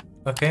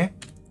 Okay.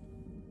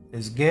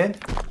 It's good.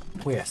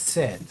 We are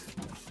set.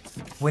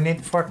 We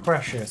need 4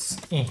 crushers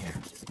in here.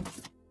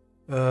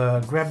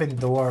 Grabbing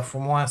the ore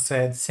from one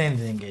side,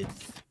 sending it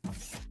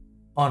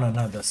on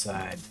another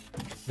side.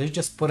 Let's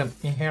just put them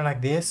in here like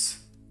this.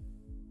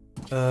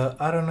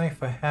 I don't know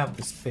if I have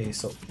the space,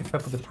 so if I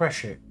put the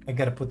crusher, I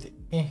gotta put it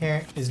in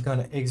here. It's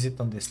gonna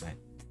exit on this line.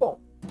 Oh,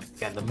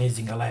 got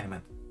amazing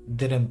alignment.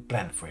 Didn't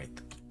plan for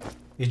it.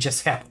 It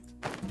just happened.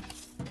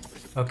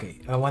 Okay,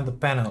 I want the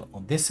panel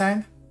on this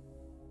side.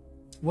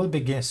 We'll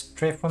begin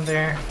straight from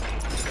there.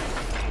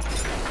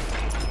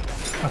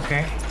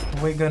 Okay,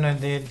 we're gonna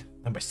need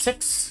number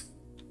 6.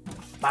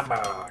 Number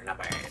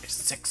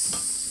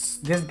 6.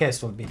 These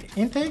guys will be the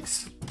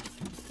intakes.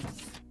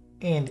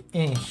 And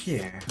in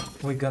here,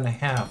 we're gonna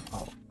have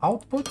our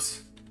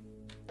outputs.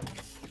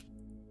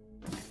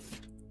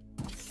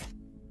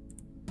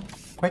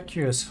 Quite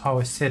curious how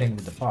it's sitting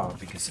with the power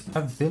because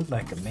I've built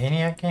like a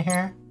maniac in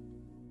here.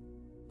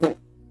 But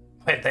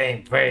they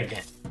ain't very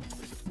good.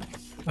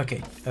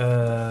 Okay,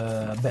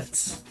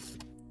 bets.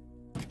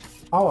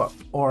 Our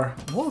ore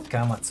will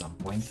come at some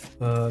point.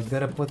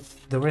 Gotta put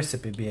the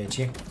recipe,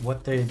 B.I.G.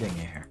 What are you doing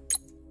here?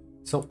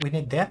 So we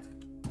need that.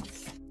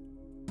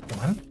 Come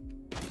on.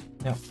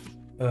 Now,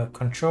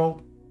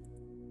 control,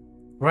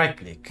 right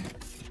click,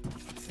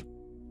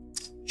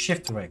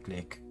 shift right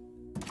click,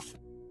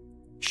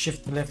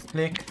 shift left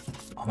click.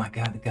 Oh my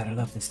god, you gotta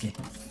love this game.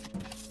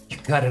 You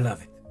gotta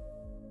love it.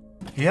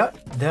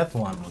 Yep, that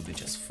one will be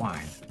just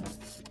fine.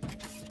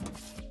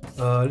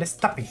 Let's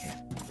tap in here.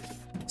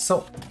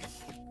 So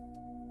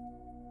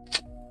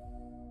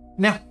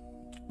now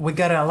we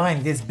gotta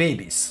align these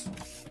babies.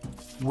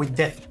 with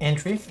that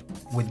entry,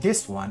 with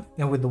this one,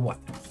 and with the water.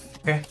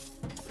 Okay.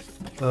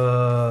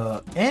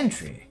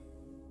 Entry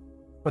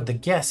for the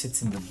gas,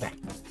 it's in the back.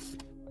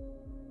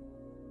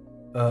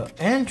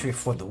 Entry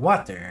for the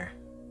water,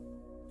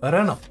 I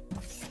don't know.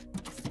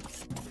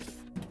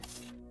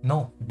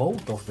 No,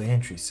 both of the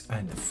entries are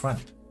in the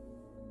front.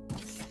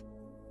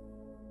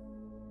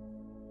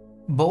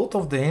 Both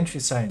of the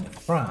entries are in the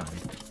front,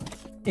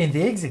 and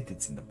the exit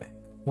is in the back.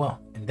 Well,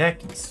 in that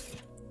case,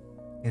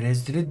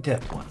 let's delete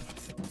that one.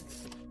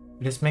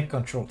 Let's make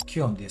Control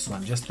Q on this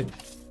one just to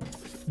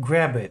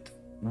grab it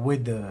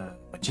with the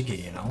B.I.G,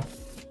 you know,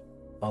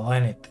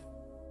 align it.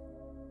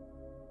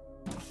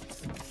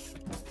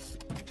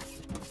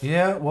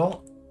 Yeah,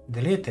 well,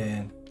 delete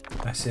it.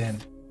 I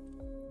said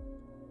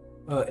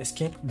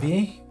escape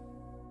B.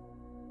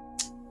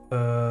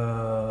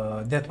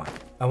 That one.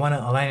 I want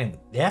to align it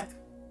with that.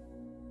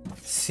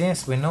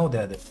 Since we know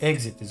that the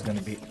exit is going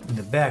to be in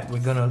the back, we're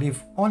going to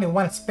leave only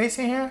one space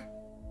in here.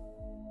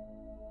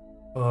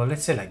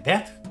 Let's say like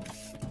that.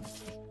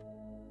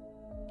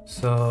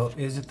 So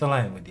is it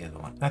aligned with the other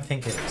one? I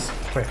think it is.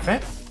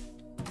 Perfect.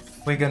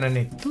 We're going to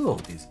need two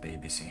of these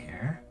babies in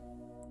here.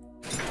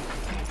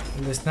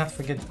 Let's not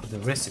forget to put the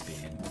recipe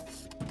in.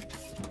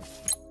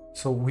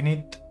 So we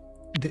need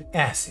the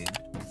acid.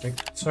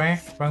 Sorry,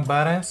 wrong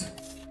buttons.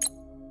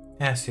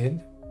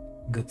 Acid.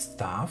 Good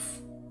stuff.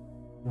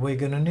 We're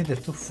gonna need the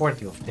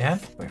 240 of that.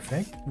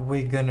 Perfect.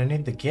 We're gonna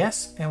need the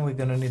gas and we're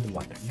gonna need the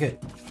water. Good.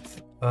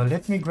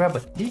 Let me grab a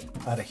T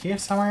out of here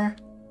somewhere.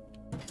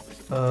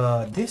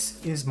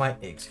 This is my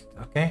exit.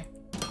 Okay.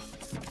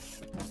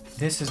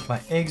 This is my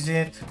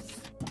exit.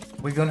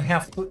 We're gonna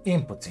have two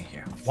inputs in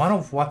here. One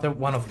of water,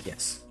 one of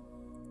gas.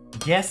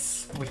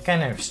 Gas, we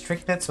kind of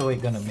restricted, so we're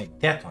gonna make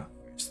that one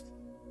first.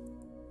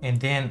 And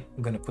then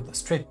I'm gonna put a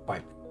straight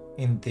pipe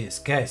in this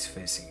guy's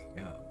facing.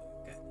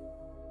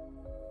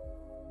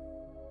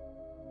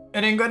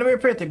 It ain't gonna be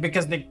pretty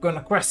because they're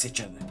gonna cross each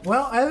other.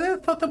 Well, I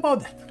didn't thought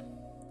about that.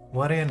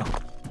 What do you know?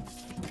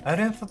 I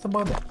didn't thought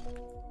about that.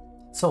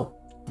 So,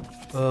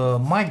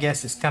 my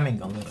gas is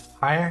coming a little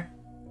higher.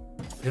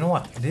 You know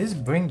what? Let's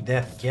bring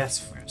that gas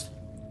first.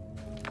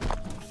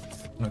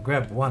 I'm gonna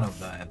grab one of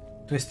that,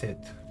 twist it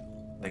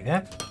like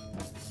that.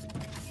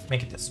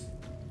 Make it a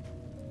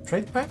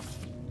straight pipe.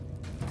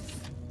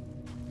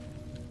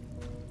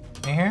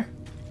 In here.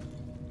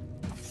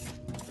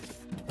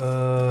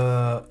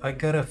 I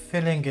got a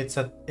feeling it's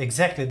at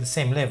exactly the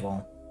same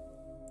level.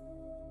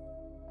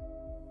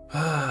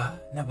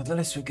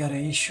 Nevertheless, we got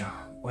an issue.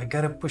 I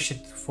gotta push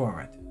it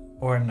forward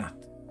or not.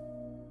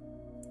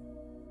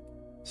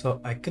 So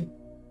I could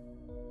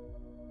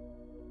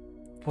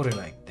put it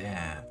like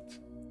that.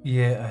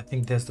 Yeah, I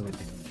think that's the way to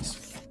do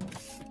this.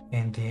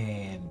 And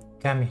then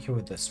come here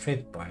with a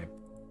straight pipe,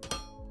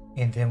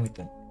 and then with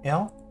an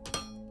L,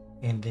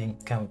 and then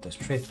come with a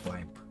straight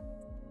pipe.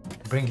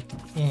 Bring it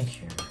in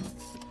here.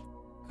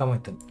 Come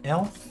with an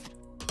L,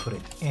 put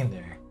it in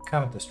there.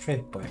 Come with a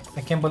straight pipe.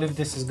 I can't believe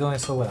this is going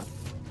so well.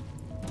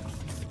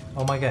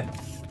 Oh my god,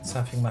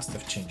 something must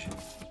have changed.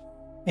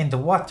 In the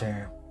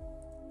water,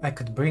 I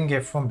could bring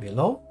it from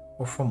below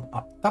or from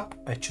up top.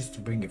 I choose to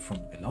bring it from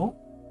below.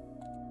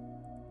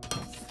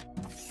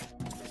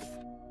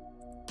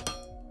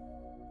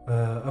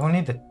 I will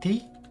need a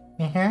T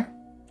in here.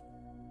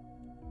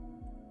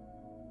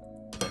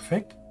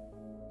 Perfect.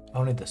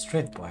 I'll need a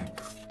straight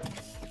pipe.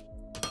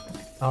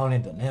 I'll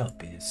need an L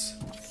piece.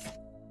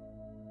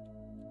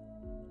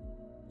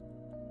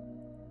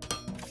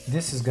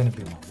 This is gonna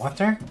be my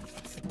water.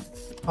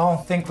 I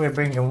don't think we're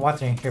bringing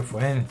water in here for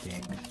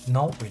anything.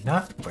 No, we're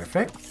not.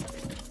 Perfect.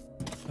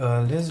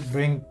 Let's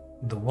bring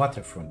the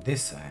water from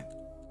this side.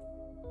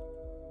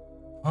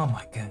 Oh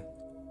my god.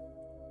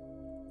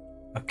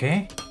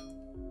 Okay.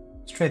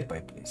 Straight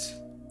pipe, please.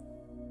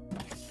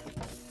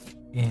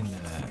 In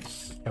here.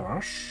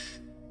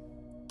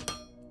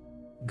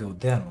 Go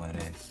down with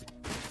it.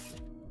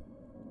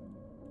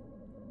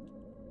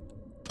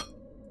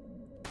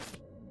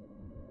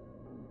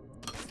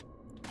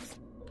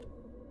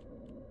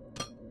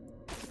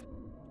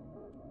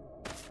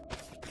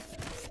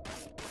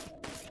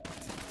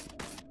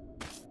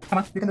 Come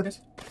on, you can do this.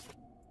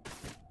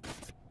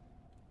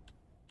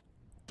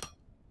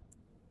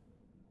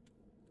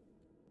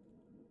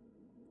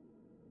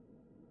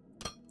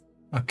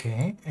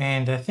 Okay,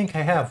 and I think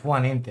I have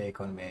one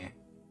intake on me.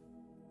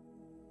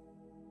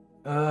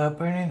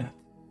 Apparently not.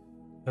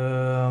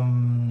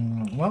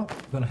 Well,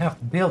 I'm gonna have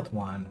to build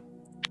one.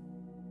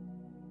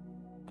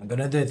 I'm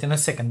gonna do it in a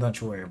second, don't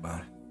you worry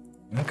about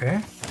it.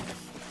 Okay.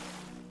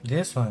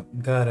 This one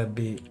gotta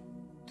be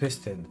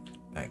twisted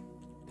like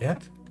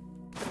that.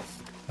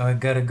 I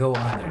gotta go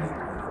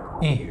under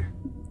it. In here.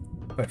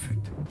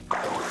 Perfect.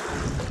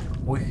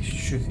 We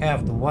should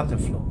have the water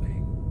flowing.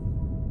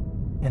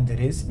 And it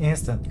is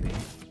instantly.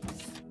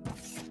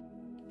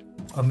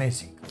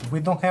 Amazing. We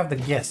don't have the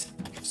gas,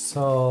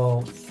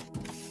 so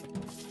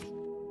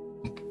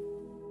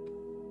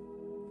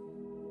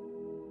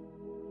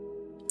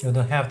you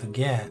don't have the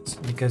gas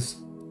because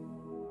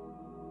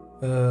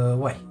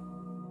why?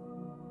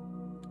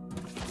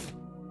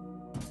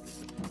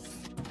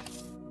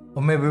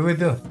 Or maybe we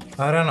do.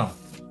 I don't know.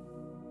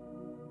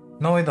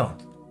 No, we don't.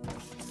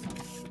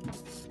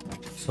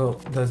 So,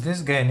 does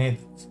this guy need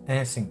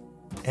anything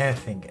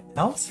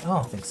else? I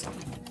don't think so.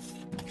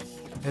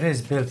 It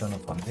is built on a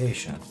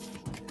foundation.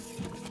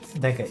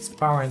 That guy is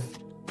powered.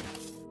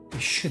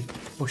 It should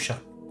push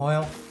up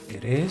oil.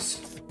 It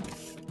is.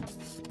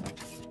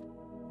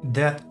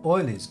 That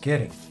oil is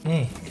getting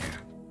in here.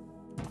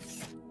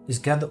 It's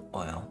got the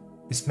oil.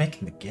 It's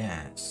making the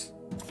gas.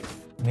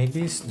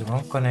 Maybe it's the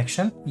wrong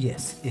connection.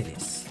 Yes, it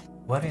is.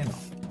 What do you know?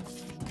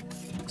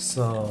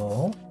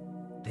 So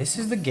this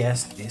is the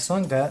gas. This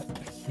one got.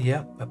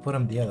 Yeah, I put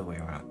them the other way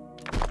around.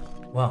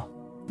 Well,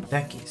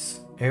 that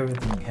case,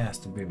 everything has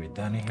to be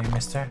redone in here,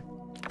 mister.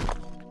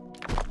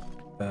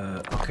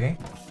 Okay.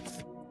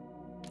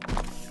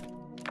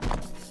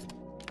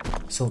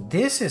 So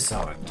this is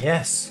our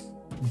gas.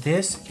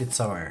 This is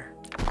our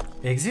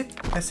exit,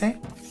 let's say.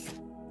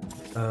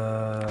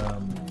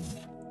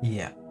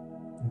 Yeah,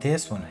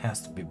 this one has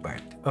to be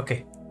burnt.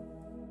 Okay.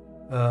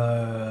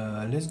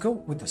 Let's go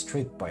with the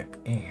straight pipe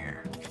in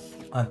here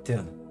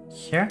until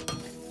here.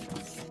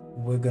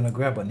 We're gonna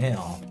grab a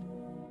nail,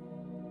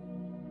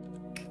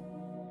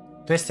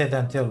 twist it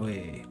until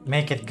we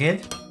make it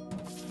good.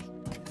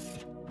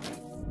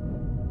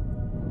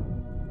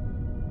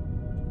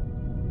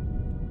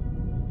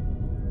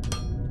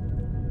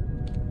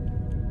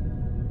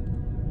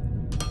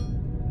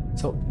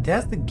 So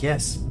that's the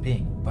gas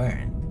being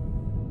burned.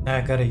 Now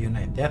I gotta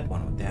unite that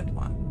one with that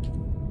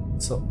one.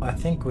 So I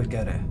think we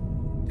gotta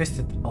twist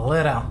it a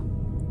little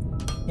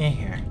in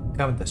here.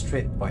 Come with the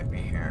straight pipe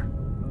in here.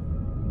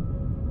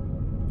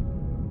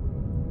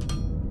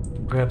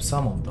 Grab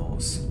some of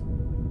those.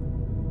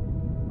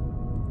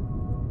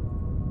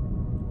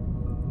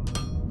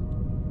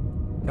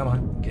 Come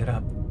on, get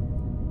up.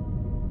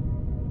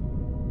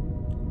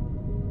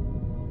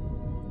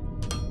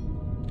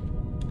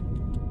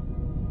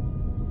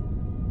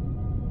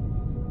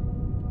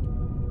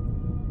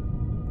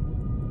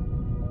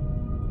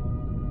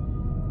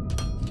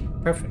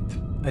 Perfect.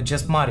 I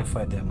just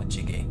modified the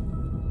B.I.G.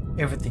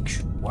 Everything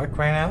should work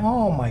right now.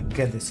 Oh my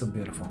god, it's so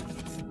beautiful.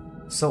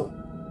 So,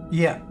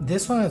 yeah,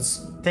 this one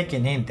is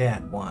taking in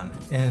that one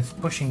and it's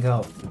pushing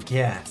out the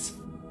gas.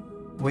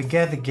 We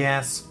got the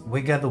gas,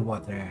 we got the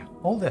water.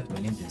 All that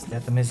we need is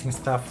that amazing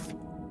stuff.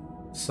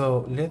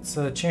 So let's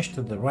change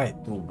to the right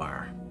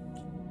toolbar.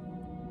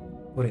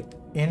 Put it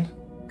in.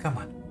 Come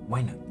on,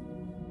 why not?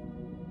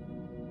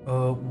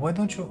 Why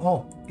don't you?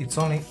 Oh, it's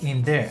only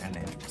in there and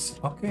it's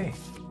okay.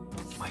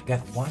 I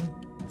got 1,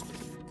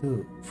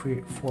 2,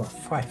 3, 4,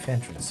 5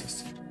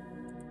 entrances.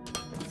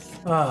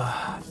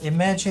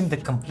 Imagine the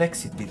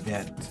complexity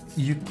that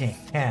you can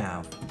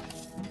have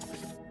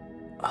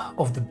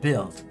of the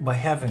build by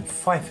having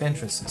 5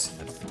 entrances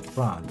in the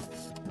front,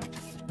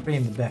 3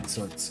 in the back,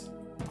 so it's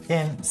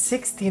 10,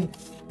 16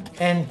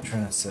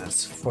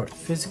 entrances for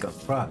physical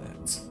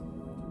products.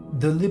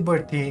 The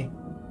liberty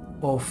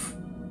of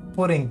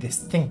putting this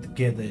thing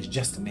together is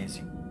just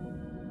amazing.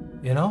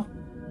 You know?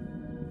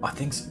 I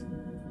think so.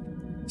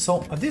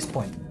 So at this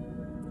point,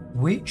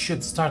 we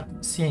should start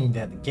seeing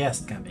that gas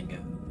coming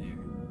out there.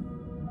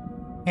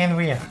 And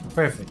we are.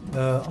 Perfect.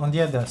 On the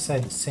other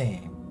side, the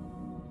same.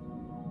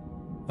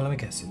 Well, let me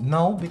guess it.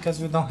 No, because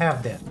we don't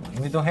have that one.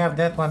 We don't have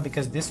that one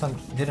because this one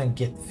didn't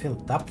get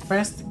filled up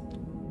first.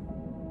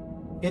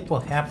 It will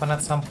happen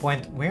at some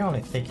point. We're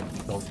only taking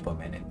 12 per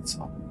minute,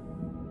 so.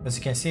 As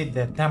you can see,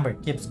 that number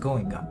keeps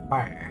going up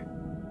higher.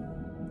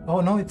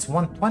 Oh no, it's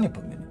 120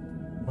 per minute.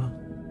 Wow.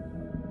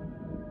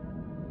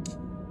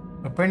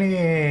 Apparently,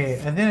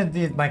 I didn't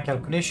do my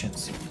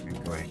calculations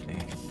correctly.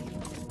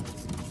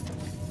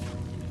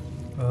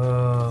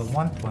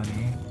 120,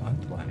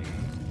 120,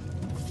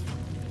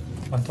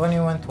 120,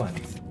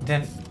 120.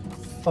 Then,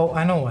 oh,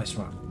 I know what's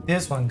wrong.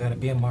 This one gotta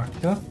be a Mark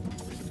II.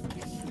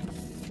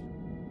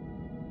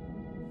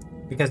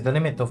 Because the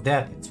limit of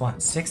that is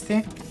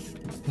 160.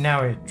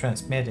 Now we're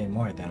transmitting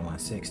more than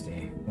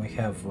 160. We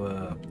have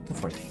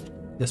 240.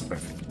 That's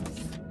perfect.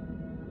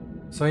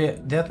 So yeah,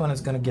 that one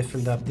is gonna get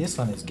filled up. This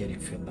one is getting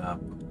filled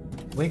up.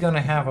 We're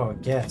gonna have our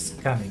gas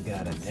coming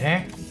out of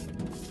there.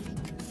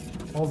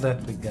 All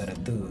that we gotta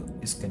do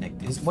is connect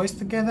these boys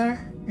together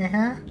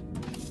here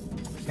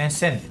and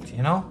send it,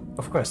 you know?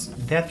 Of course,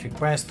 that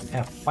requires to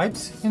have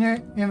pipes in your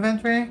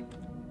inventory.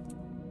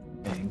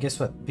 And guess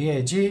what?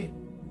 B.I.G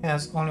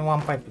has only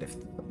 1 pipe left.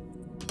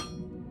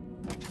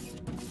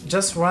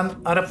 Just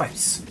run out of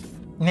pipes.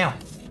 Now,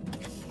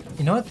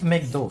 in order to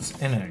make those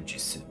energy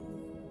cells,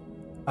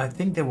 I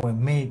think they were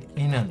made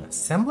in an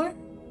assembler.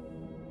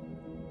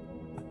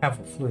 I have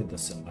a fluid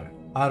assembler.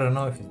 I don't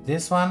know if it's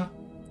this one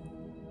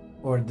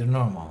or the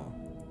normal.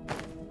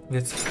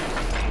 Let's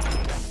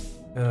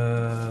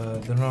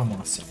the normal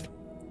assembler.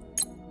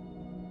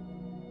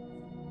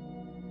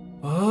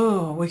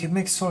 Oh, we can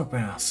make solar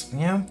panels.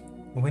 Yeah,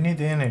 we need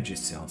the energy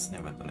cells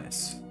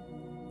nevertheless.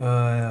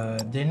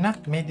 They're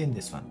not made in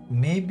this one.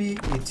 Maybe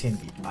it's in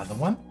the other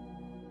one.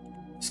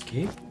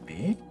 Escape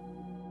B.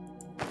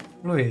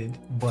 Fluid,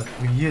 but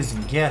we're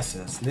using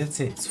gases. Let's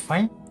say it's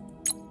fine.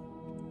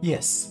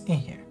 Yes, in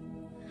here.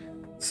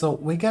 So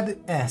we got the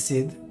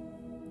acid.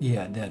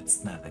 Yeah,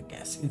 that's not a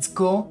gas. It's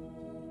cool.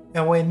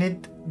 And we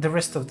need the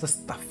rest of the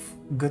stuff.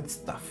 Good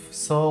stuff.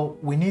 So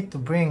we need to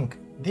bring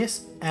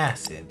this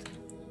acid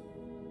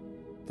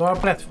to our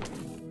platform.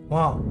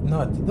 Well,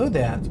 no, to do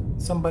that,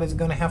 somebody's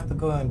gonna have to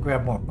go and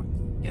grab more points.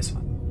 Guess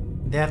what?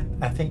 That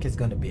I think is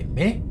gonna be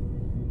me.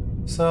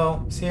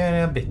 So see you in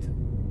a bit.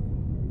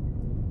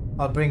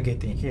 I'll bring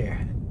it in here.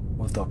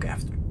 We'll talk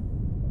after.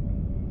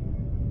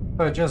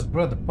 So I just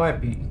brought the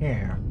pipe in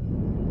here.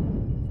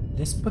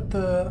 Let's put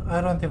the,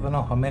 I don't even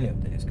know how many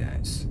of these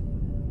guys.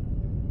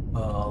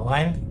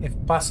 Line, if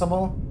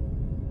possible.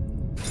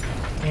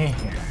 In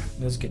here.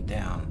 Let's get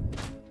down.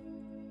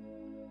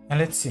 And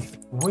let's see.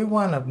 We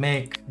want to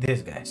make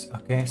these guys.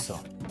 Okay, so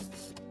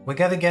we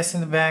got the gas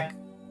in the back.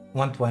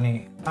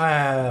 120.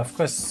 Of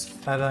course,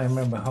 I don't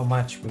remember how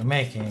much we're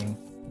making.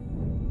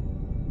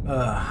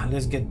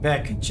 Let's get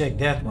back and check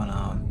that one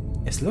out.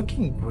 It's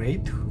looking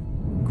great.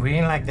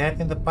 Green like that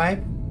in the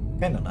pipe.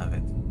 Kind of love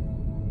it.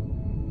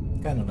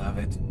 Kind of love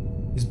it.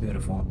 It's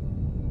beautiful.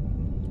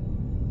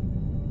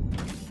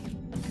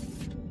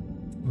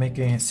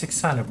 Making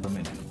 600 per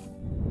minute.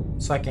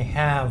 So I can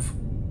have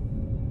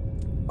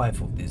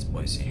 5 of these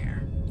boys in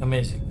here.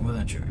 Amazing,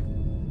 wasn't sure.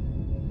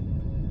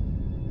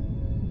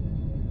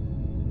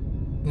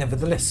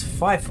 Nevertheless,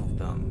 5 of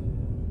them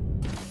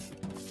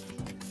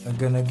are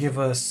gonna give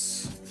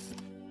us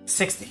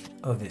 60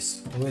 of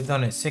this. We're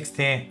done at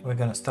 60. We're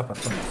gonna stop at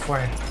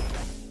 24.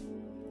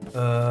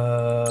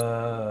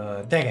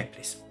 That guy,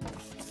 please.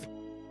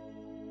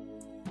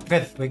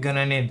 Good. We're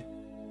gonna need.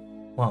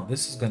 Wow,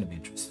 this is gonna be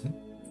interesting.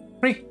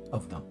 3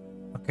 of them.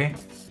 Okay.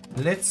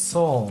 Let's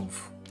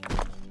solve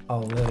our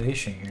little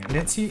issue here.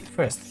 Let's see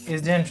first.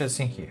 Is the entrance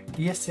in here?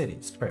 Yes, it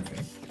is.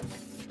 Perfect.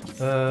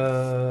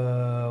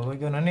 We're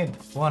gonna need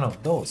one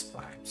of those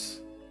pipes.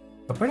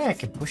 Apparently, I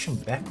can push them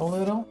back a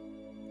little.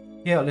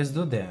 Yeah, let's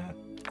do that.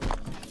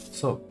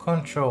 So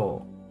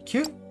Control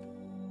Q.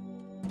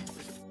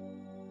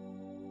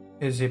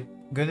 Is it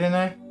good in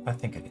there? I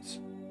think it is.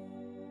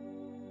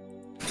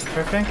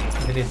 Perfect.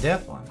 Delete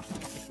that one.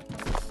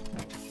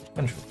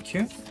 Control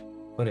Q.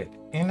 Put it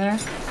in there.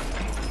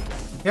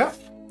 Yeah,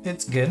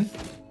 it's good.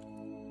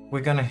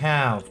 We're gonna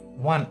have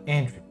 1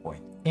 entry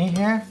point in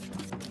here.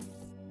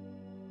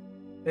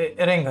 It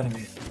ain't gonna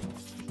be.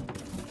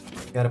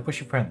 Gotta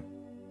push it further.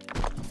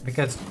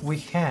 Because we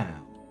have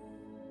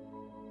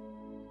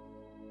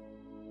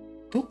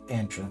 2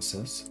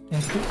 entrances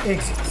and 2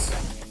 exits.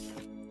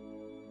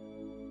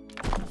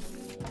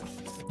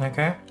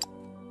 Okay,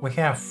 we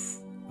have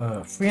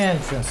 3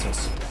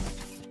 entrances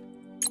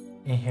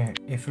in here.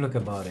 If you look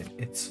about it,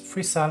 it's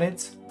 3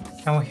 solids,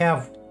 and we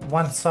have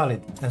 1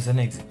 solid as an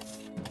exit.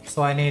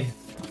 So I need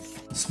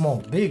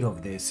small big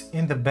of this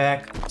in the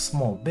back,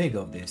 small big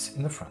of this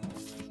in the front.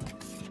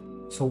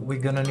 So we're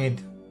gonna need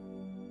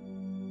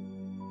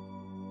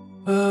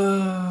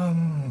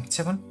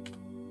 7,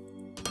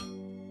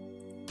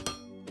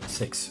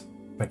 6.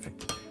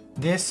 Perfect.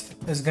 This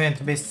is going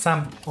to be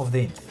some of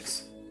the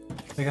intakes.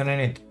 We're gonna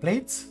need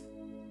plates,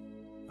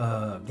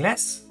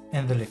 glass,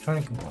 and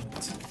electronic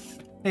components.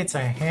 Plates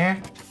are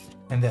here,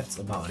 and that's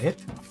about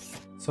it.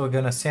 So we're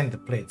gonna send the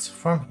plates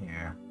from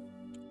here.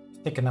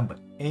 Take a number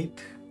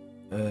 8.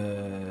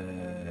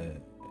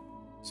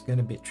 It's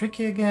gonna be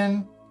tricky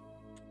again.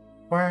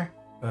 4.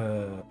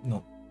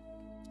 No.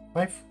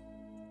 5.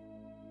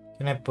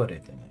 Can I put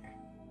it in there?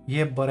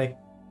 Yeah, but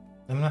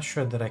I'm not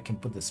sure that I can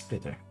put the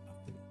splitter.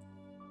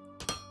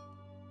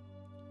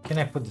 Can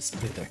I put the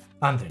splitter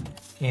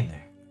underneath, in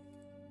there?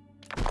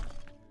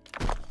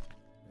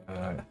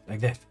 Like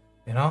that,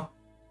 you know?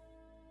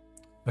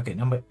 Okay,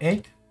 number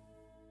 8.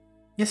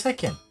 Yes, I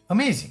can.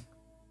 Amazing.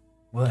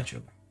 Well, not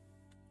sure.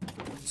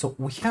 So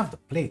we have the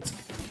plates.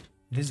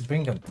 Let's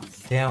bring them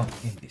down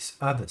in this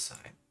other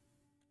side.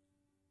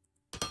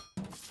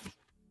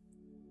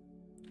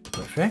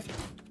 Perfect.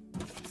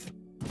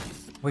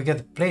 We got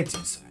the plates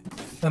inside.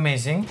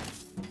 Amazing.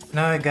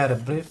 Now I gotta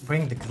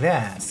bring the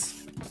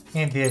glass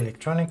and the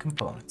electronic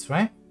components,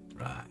 right?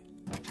 Right.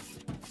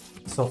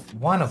 So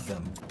one of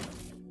them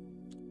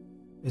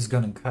is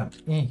gonna come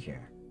in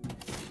here.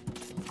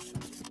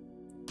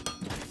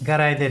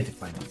 Gotta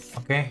identify them,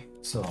 okay?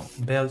 So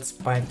belts,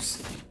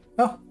 pipes.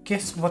 Oh,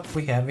 guess what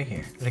we have in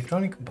here?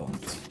 Electronic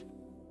components.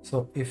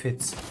 So if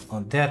it's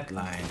on that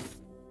line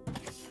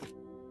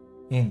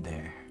in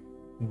there,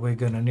 we're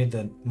gonna need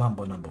the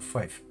mambo number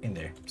 5 in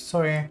there.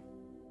 Sorry.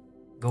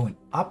 Going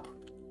up.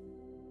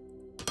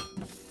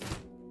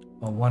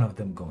 Or one of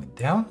them going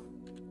down.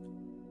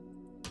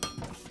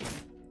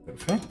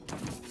 Perfect.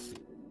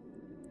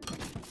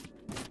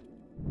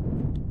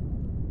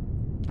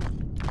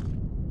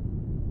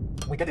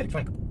 We got the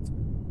electronic components.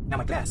 Now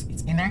my glass,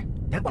 it's in there.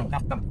 That one will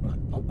have to come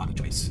from no other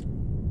choice.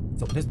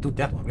 So let's do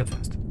that one real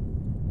fast.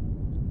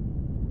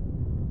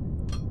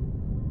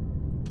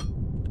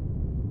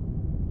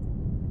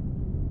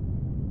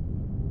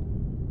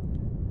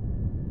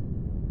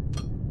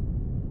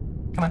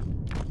 Come on.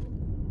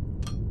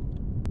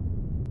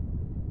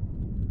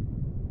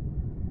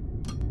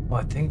 Oh,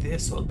 I think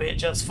this will be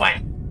just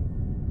fine.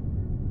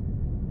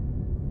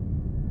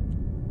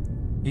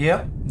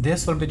 Yep,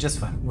 this will be just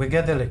fine. We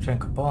get the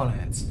electronic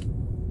components.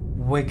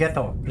 We get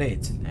our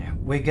plates in there.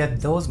 We get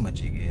those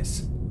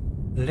majiggies.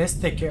 Let's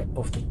take care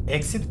of the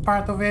exit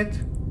part of it.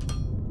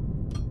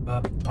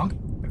 Wrong.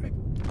 Perfect.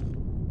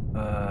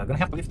 Gonna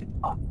have to lift it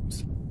up.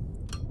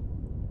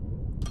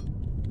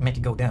 Make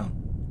it go down.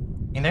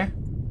 In there.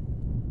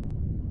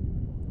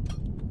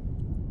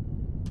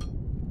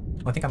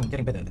 I think I'm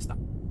getting better at this stuff.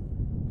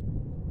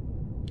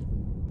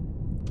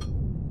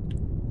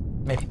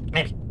 Maybe.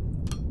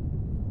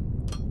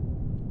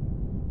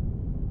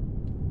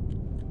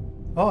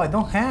 Oh, I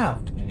don't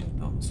have any of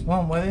those.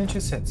 Well, why didn't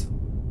you say so?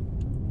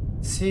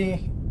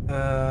 See,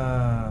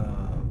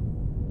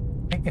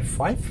 maybe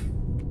 5?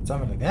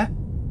 Something like that.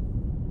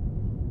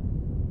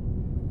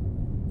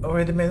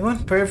 Already made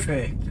one?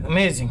 Perfect.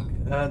 Amazing.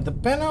 The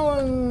panel,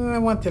 I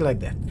want it like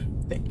that.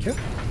 Thank you.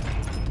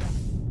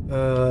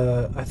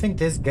 I think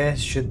this guy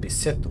should be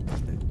set to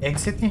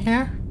exit in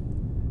here.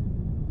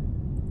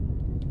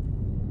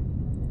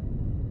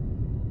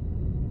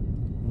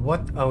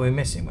 What are we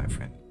missing, my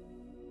friend?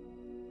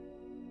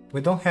 We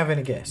don't have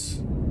any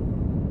gas.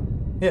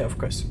 Yeah, of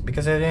course,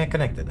 because I didn't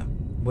connect them.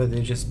 What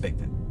they just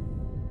picked it.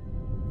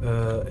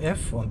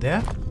 F on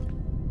that.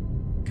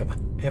 Come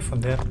on, F on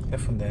that,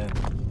 F on that.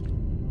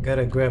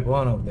 Gotta grab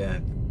one of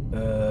that.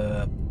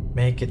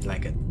 Make it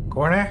like a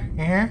corner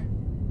here.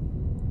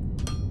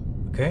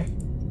 Okay,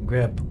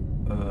 grab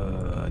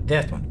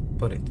that one,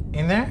 put it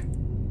in there.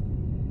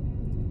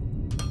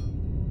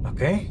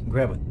 Okay,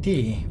 grab a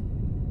T.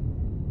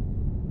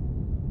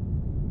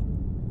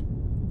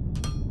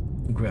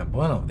 Grab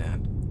one of that.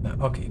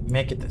 Okay,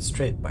 make it a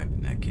straight pipe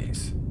in that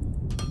case.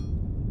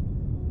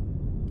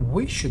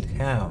 We should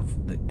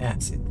have the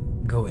acid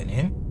going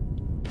in.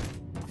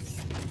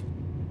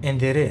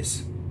 And it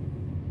is.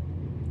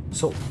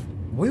 So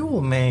we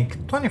will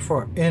make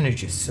 24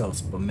 energy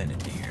cells per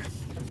minute here.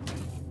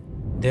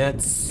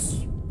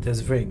 That's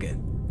very good.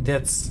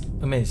 That's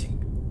amazing.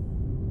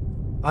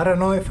 I don't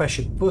know if I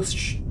should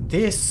push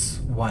this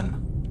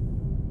one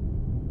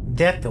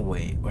that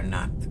away or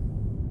not.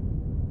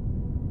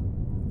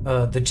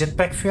 The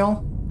jetpack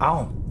fuel? I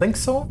don't think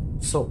so.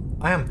 So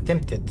I am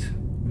tempted,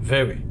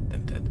 very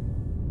tempted,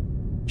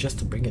 just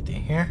to bring it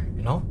in here,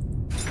 you know,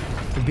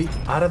 to be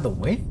out of the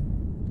way.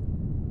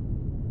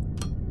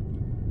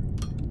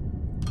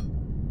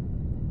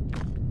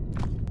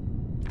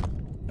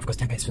 Of course,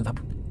 tank is filled up.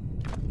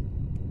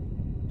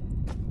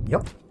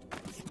 Yep.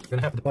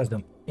 Gonna have to deposit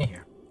them in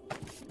here.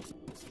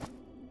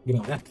 Give me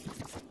all that.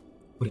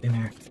 Put it in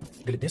there.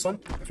 Delete this one.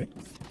 Perfect.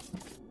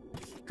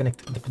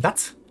 Connect the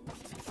dots.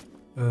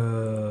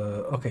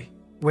 Okay.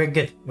 We're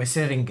good. We're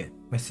sitting good.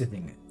 We're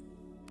sitting good.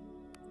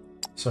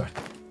 Sorry.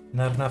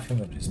 Not enough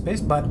inventory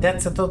space, but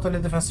that's a totally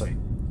different story.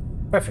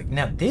 Perfect.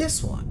 Now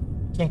this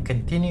one can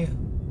continue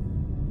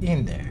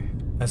in there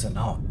as an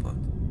output.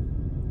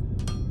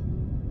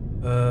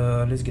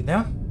 Let's get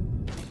down.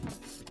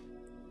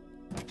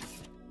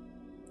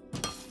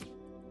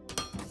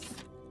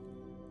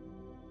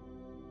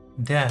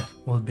 That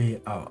will be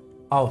our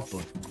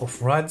output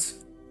of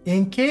rods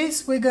in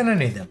case we're gonna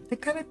need them. They're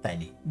kinda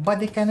tiny, but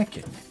they're kinda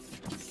cute.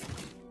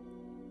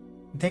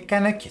 They're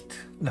kinda cute.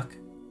 Look.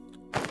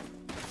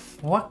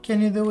 What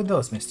can you do with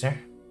those, mister?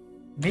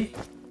 B?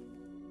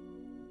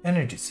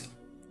 Energy cell.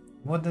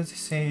 What does it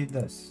say it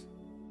does?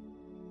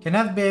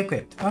 Cannot be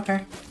equipped.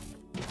 Okay.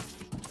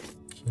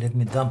 Let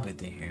me dump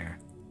it in here.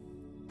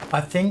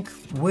 I think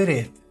with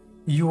it,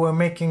 you were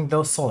making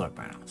those solar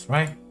panels,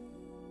 right?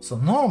 So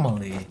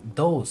normally,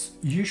 those,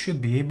 you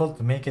should be able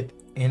to make it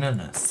in an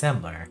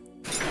assembler.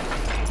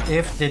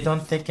 If they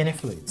don't take any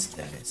fluids,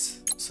 that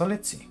is. So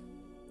let's see.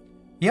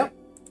 Yep.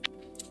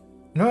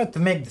 In order to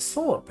make the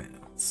solar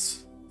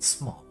panels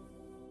small.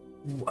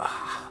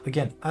 Wow.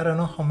 Again, I don't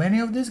know how many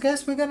of these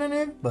guys we're gonna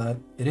need, but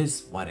it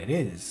is what it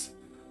is.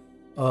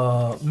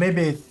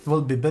 Maybe it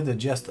will be better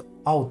just to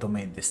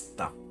automate this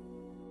stuff.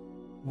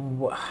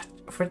 What?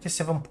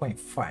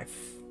 37.5.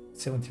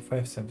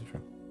 75, 73.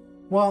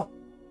 Well,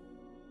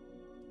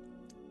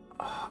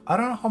 I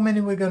don't know how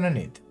many we're gonna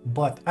need,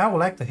 but I would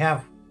like to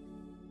have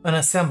an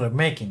assembler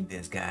making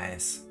these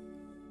guys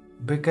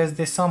because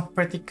they sound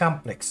pretty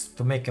complex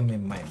to make them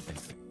in my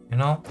opinion, you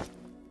know?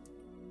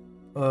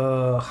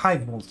 High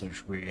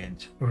voltage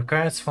grid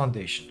requires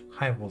foundation,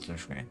 high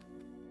voltage grid.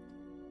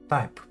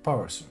 Type,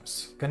 power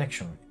source,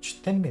 connection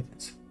range, 10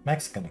 meters,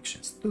 max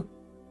connections, 2.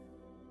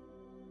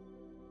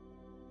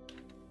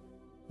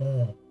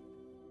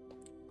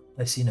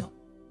 I see now.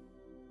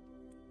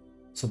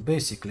 So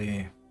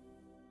basically,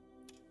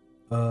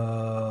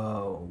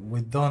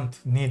 we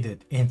don't need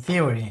it in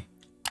theory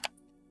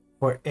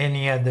for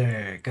any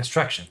other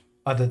construction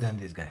other than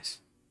these guys.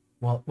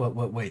 Well,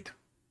 wait.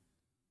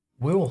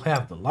 We will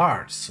have the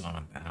large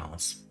solar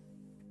panels.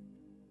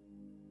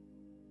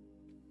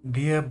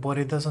 Yeah, but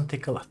it doesn't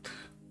take a lot.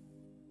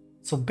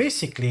 So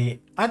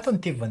basically, I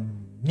don't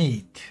even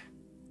need.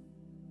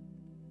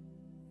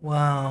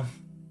 Well,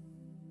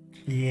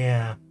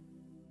 yeah.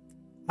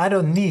 I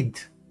don't need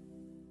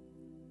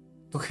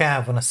to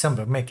have an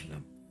assembler making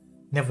them.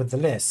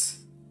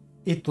 Nevertheless,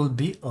 it will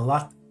be a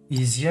lot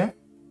easier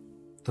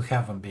to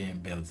have them being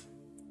built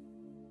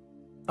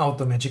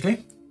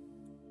automatically.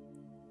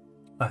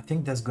 I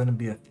think that's gonna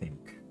be a thing.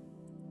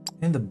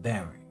 And the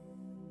berry.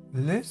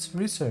 Let's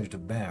research the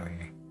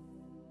berry.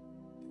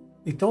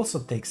 It also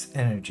takes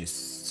energy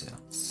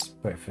cells.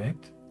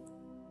 Perfect.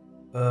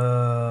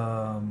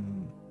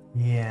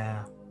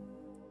 Yeah.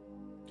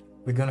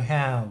 We're gonna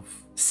have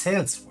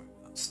sales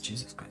warehouse.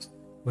 Jesus Christ.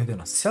 We're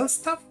gonna sell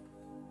stuff.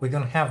 We're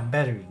gonna have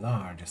battery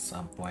large at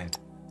some point.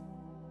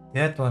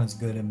 That one is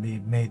gonna be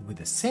made with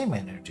the same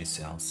energy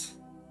cells.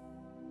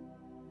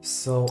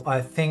 So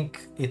I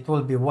think it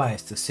will be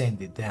wise to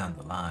send it down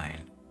the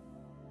line.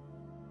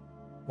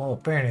 Well,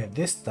 apparently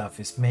this stuff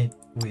is made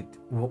with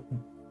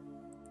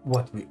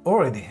what we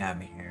already have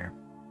here.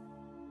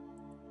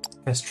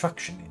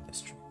 Construction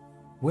industry.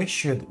 We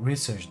should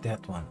research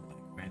that one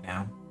right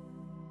now.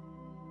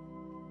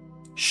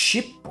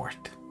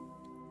 Shipport.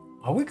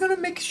 Are we gonna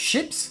make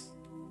ships?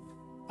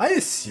 Are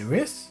you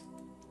serious?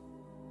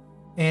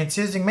 And it's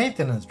using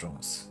maintenance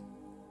drones.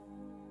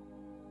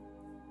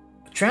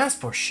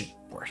 Transport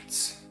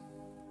shipports.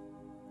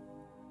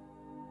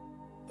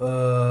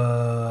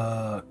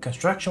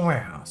 Construction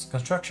warehouse.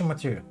 Construction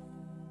material.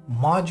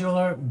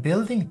 Modular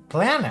building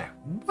planner.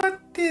 What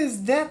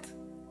is that?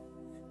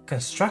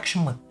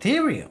 Construction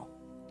material.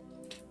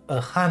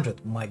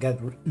 100. My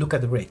god, look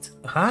at the rates.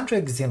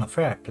 100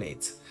 xenoferrite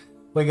plates.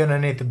 We're gonna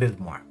need to build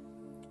more.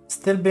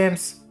 Steel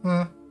beams.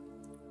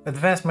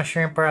 Advanced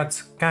machine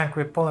parts.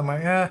 Concrete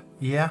polymer.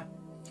 Yeah.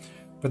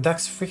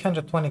 Products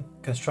 320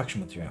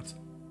 construction materials.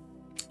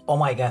 Oh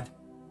my god.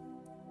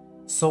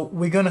 So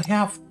we're gonna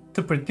have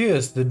to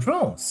produce the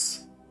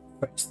drones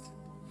first.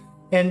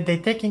 And they're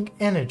taking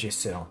energy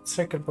cell,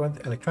 circuit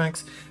board,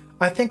 electronics.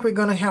 I think we're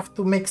gonna have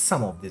to make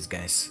some of these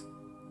guys.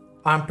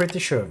 I'm pretty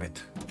sure of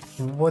it.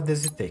 What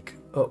does it take?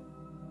 Where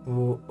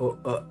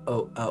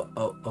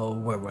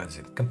was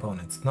it?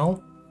 Components.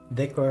 No.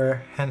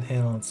 Decor,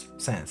 handhelds,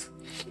 science.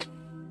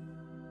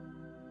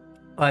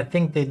 I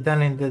think they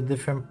done in the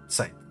different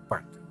side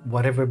part.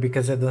 Whatever,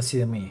 because I don't see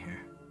them in here.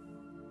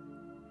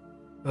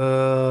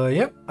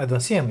 Yep, I don't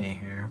see them in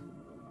here.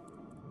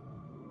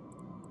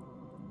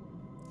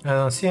 I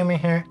don't see them in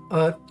here.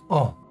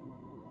 Oh.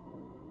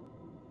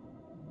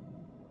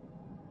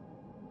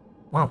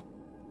 Wow.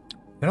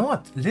 You know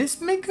what? Let's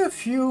make a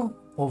few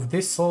of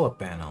these solar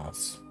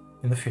panels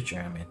in the future,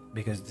 I mean,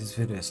 because this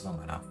video is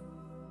long enough.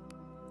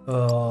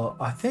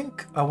 I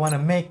think I want to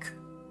make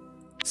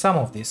some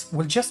of these.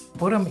 We'll just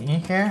put them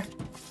in here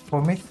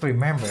for me to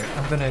remember.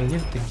 I'm gonna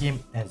leave the game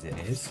as it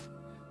is.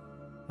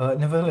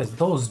 Nevertheless,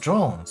 those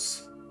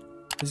drones.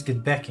 Let's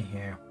get back in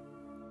here.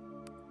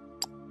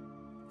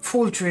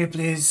 Full tree,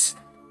 please.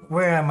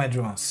 Where are my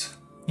drones?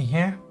 In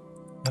here?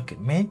 Okay,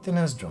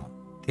 maintenance drone.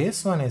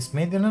 This one is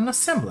made in an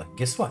assembler.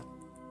 Guess what?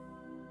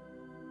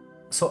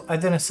 So I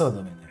didn't saw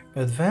them in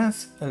there.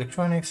 Advanced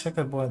electronics,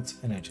 circuit boards,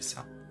 energy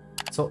cell.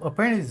 So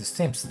apparently it's the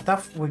same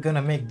stuff. We're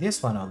gonna make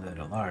this one a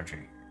little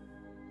larger.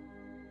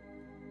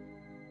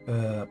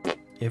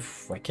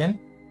 If I can.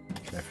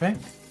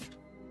 Perfect.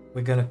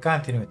 We're gonna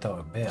continue with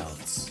our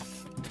belts.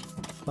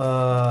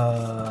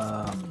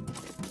 I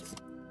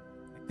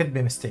could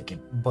be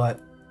mistaken, but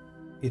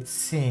it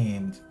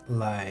seemed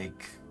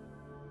like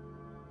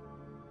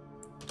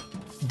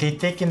they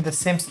taking the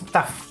same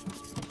stuff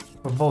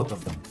for both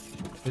of them.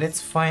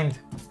 Let's find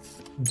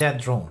that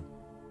drone.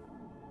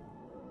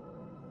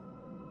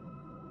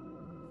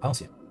 I don't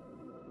see it.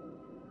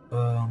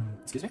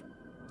 Excuse me?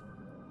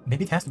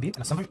 Maybe it has to be an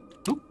assembler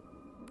too?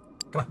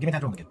 Come on, give me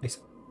that drone again, please.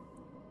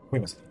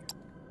 Where was it?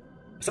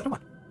 Assembler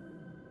 1.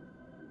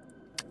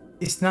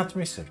 It's not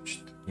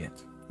researched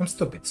yet. I'm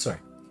stupid, sorry.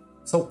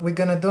 So we're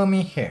gonna do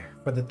me here.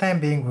 For the time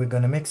being, we're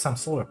gonna make some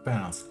solar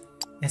panels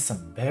and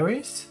some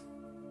berries.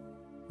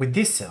 With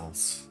these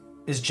cells,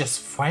 it's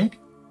just fine.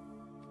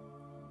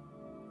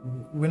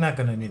 We're not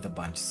gonna need a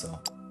bunch, so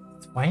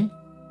it's fine.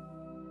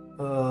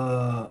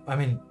 I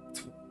mean,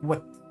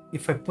 what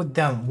if I put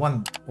down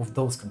one of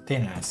those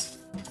containers,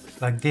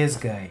 like this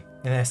guy,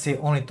 and I say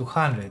only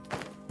 200,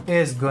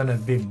 it's gonna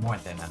be more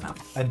than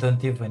enough. I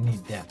don't even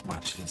need that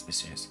much, let's be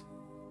serious.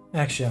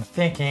 Actually, I'm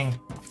thinking,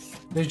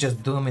 let's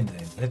just do them in the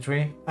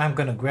inventory. I'm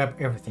gonna grab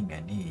everything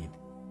I need.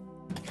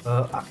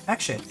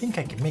 Actually, I think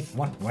I can make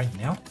one right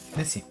now.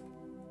 Let's see.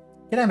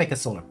 Can I make a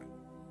solar panel?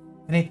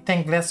 I need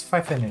 10 glass,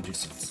 5 energy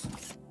cells.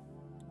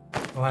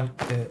 1,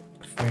 2,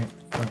 3,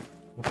 4,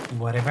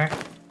 whatever.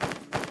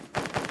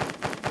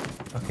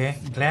 Okay,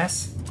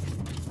 glass.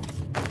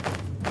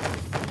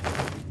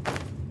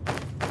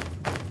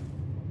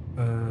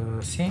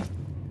 See?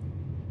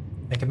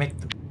 I can make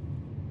 2.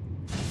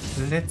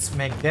 Let's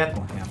make that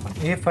one happen.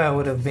 If I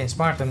would have been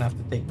smart enough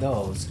to take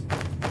those,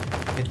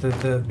 it would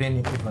have been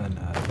even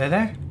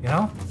better, you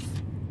know?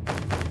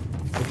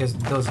 Because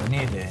those are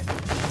needed.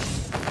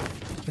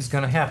 It's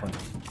gonna happen.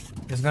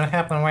 It's gonna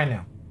happen right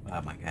now.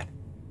 Oh my god.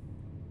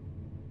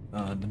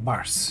 The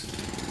bars.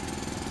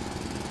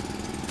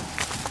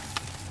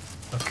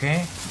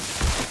 Okay.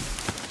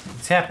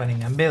 It's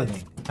happening. I'm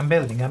building. I'm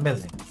building.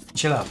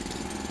 Chill out.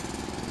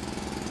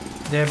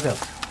 They're built.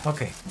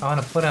 Okay, I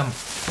wanna put them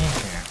in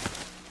here.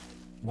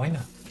 Why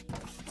not?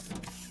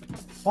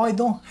 Oh, I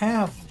don't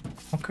have.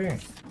 Okay.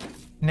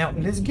 Now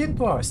let's get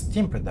to our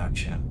steam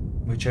production,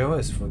 which I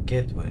always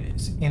forget what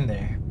is in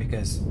there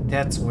because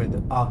that's where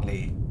the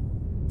ugly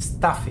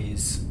stuff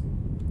is.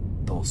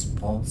 Those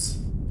bolts,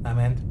 I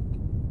meant.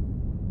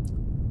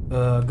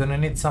 Gonna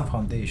need some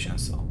foundation,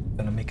 so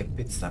gonna make a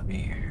pit stop in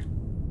here.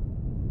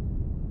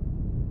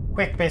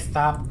 Quick pit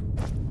stop.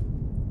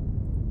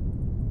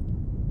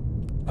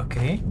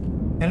 Okay,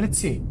 and let's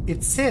see.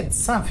 It said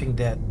something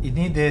that it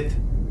needed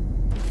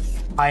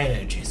high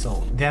energy,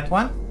 so that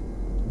one,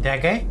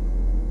 that guy,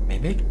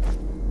 maybe.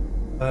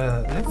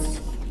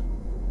 Let's.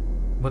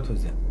 What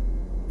was it?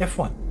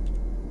 F1.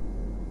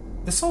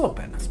 The solar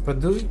panels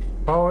produce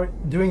power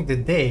during the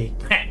day.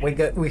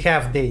 we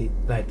have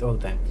daylight all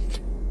the time,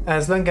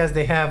 as long as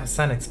they have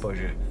sun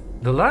exposure.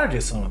 The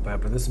largest solar panel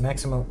produces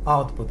maximum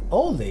output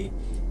all day,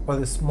 while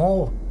the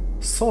small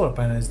solar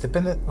panel is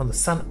dependent on the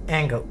sun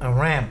angle and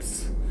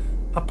ramps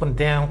up and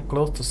down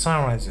close to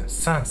sunrise and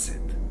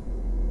sunset.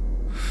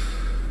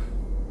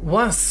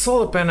 Once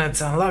solar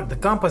panels unlock, the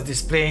compass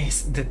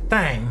displays the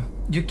time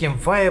you can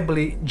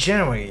viably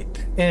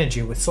generate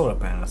energy with solar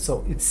panels.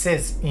 So it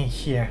says in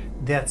here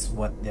that's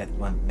what that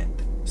one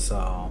meant.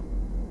 So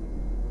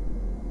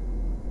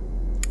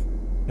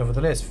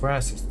nevertheless, for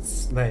us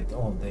it's light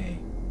all day.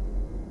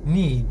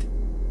 Need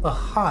a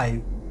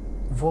high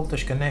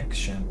voltage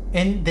connection,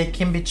 and they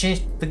can be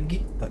chained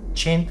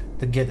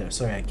together.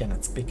 Sorry, I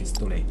cannot speak, it's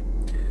too late.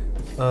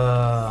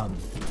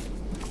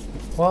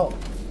 Well,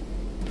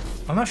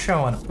 I'm not sure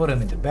I want to put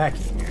them in the back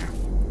in here.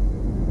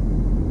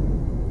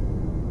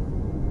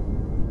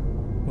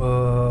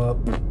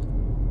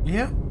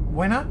 Yeah,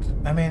 why not?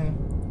 I mean,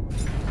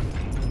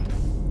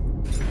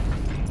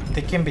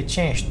 they can be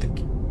chained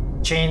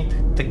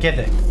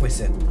together, we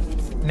said.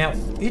 Now,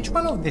 each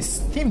one of these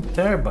steam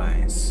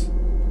turbines,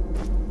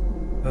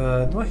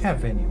 do I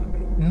have any of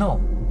it? No,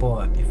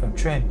 but if I'm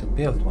trying to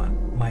build one,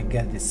 my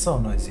god, it's so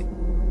noisy.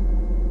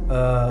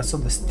 So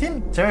the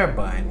steam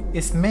turbine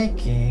is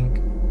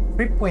making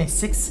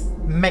 3.6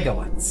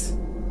 megawatts.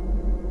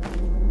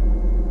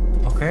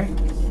 Okay,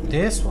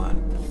 this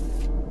one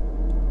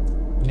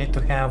need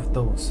to have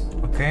those.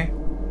 Okay,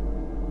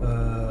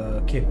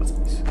 cables,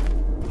 please.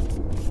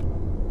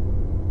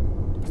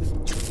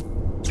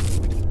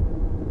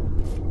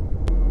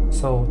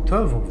 So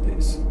 12 of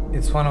this.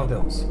 It's one of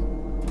those.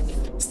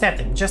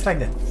 Static, just like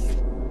that.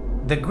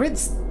 The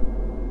grid's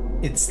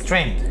its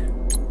strength.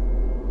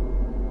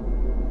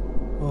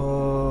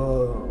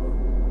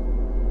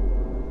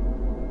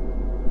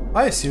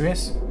 Are you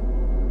serious?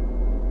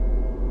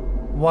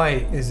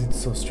 Why is it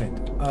so strange?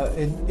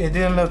 It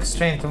didn't look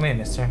strange to me,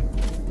 mister.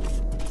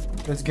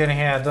 Let's get in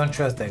here. I don't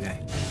trust that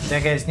guy.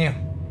 That guy is new.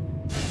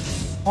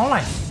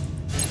 Online.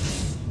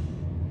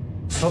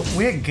 So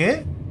we're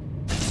good?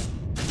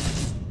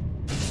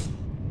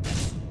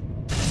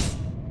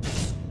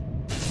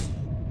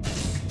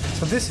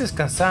 So this is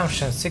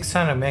consumption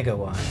 600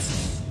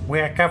 megawatts. We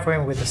are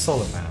covering with the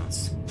solar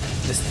panels.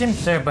 The steam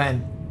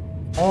turbine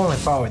only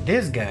power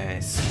these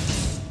guys.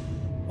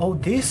 Oh,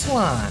 this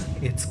one,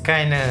 it's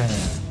kinda...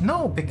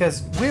 No,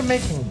 because we're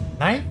making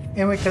 9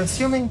 and we're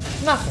consuming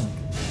nothing.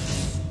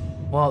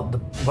 Well, the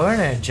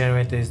burner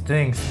generator is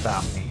doing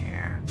stuff in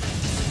here.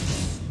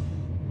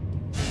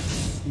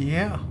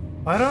 Yeah,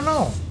 I don't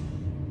know.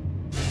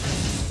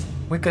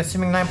 We're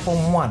consuming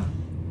 9.1.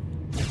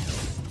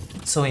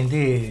 So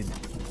indeed,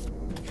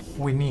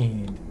 we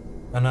need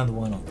another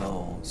one of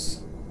those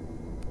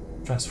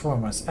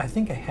transformers. I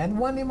think I had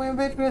one in my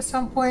inventory at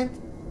some point.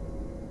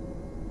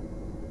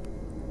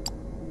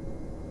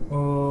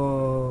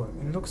 Oh,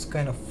 it looks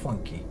kind of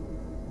funky.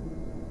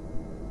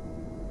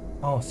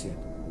 Oh, see it.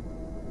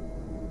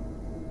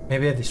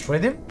 Maybe I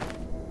destroyed him?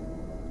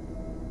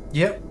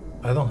 Yep,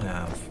 I don't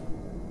have.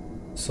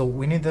 So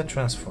we need a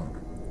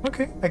transformer.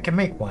 Okay, I can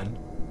make one.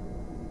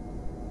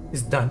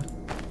 It's done.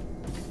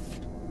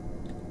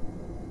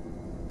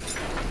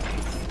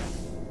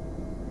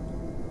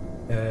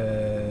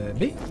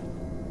 B?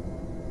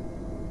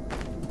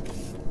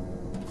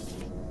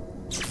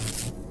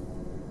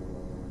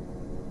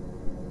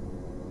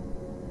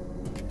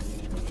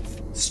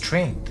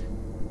 Strength.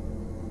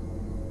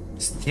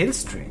 Still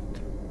strength.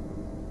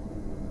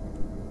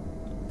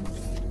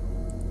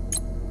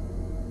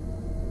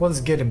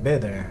 What's getting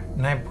better?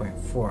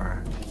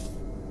 9.4.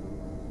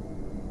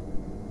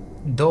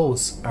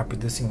 Those are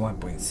producing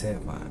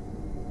 1.7.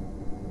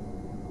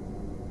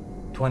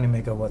 20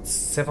 megawatts,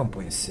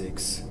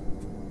 7.6.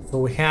 So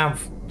we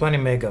have 20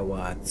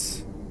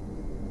 megawatts.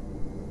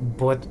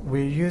 But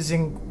we're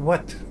using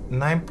what?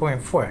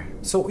 9.4.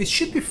 So it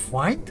should be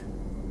fine.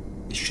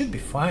 It should be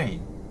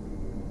fine.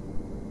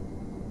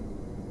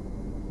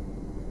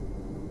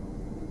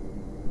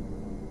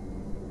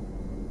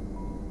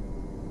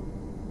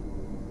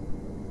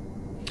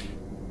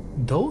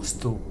 Those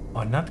two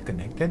are not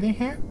connected in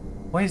here?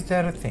 Why is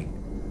that a thing?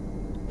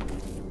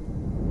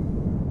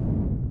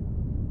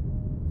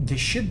 They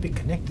should be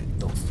connected,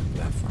 those two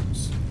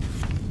platforms.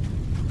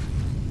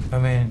 I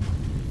mean,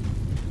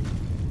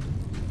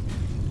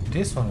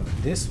 this one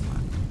with this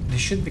one. They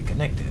should be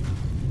connected.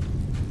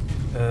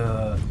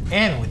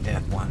 And with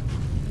that one.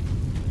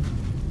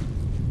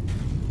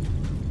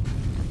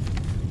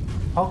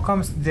 How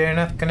comes they're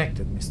not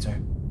connected,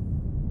 mister?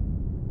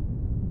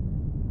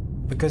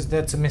 Because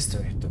that's a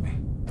mystery to me.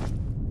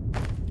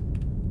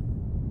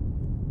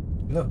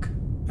 Look,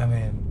 I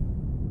mean,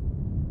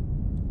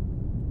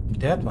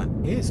 that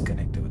one is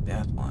connected with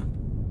that one.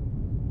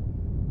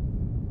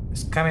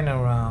 It's coming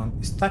around,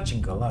 it's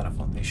touching a lot of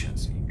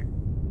foundations here.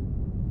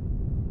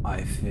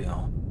 I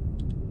feel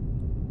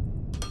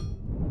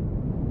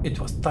it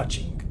was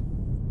touching.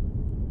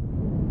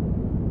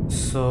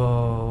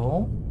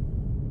 So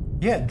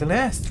yeah, the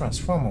last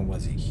transformer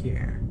was in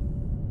here.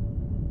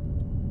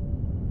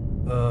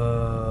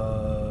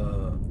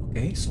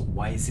 Okay, so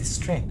why is it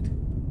strength?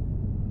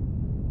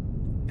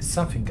 Is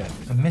something got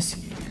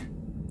missing here?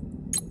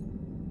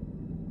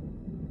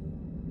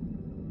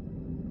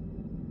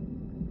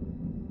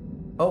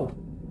 Oh,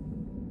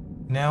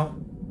 now,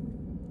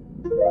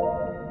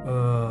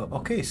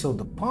 okay, so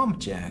the pump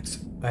jacks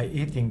by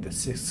eating the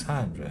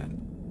 600,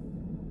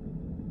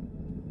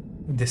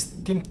 the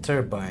steam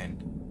turbine,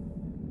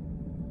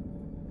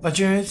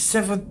 generates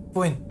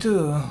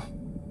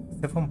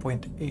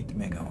 7.8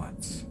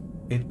 megawatts,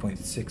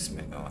 8.6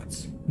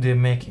 megawatts. They're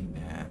making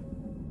a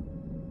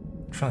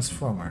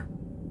transformer,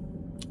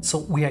 so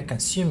we are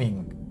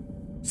consuming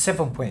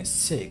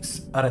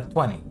 7.6 out of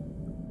 20.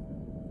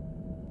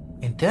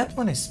 And that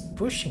one is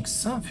pushing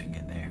something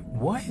in there.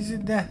 Why is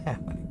it that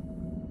happening?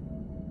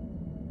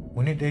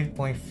 We need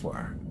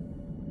 8.4.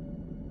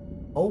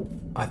 Oh,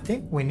 I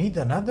think we need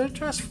another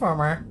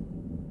transformer.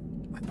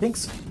 I think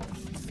so.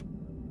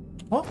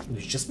 Well,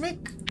 let's just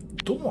make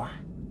 2 more.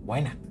 Why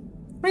not?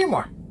 3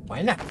 more.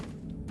 Why not?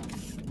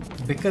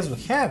 Because we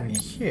have in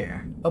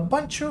here a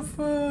bunch of,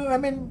 I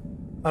mean,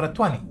 out of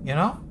 20, you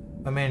know?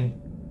 I mean,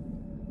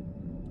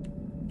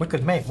 we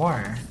could make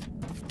more.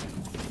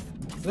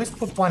 Let's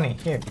put one in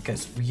here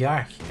because we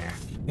are here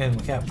and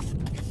we have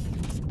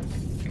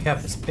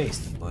the space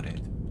to put it.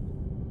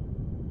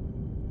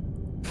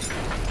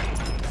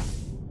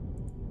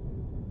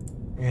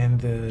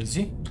 And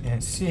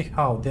see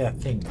how that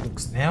thing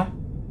looks now.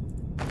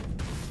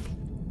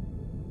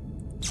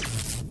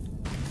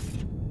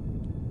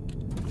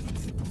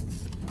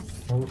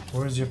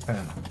 Where's your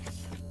panel?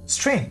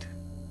 Strength.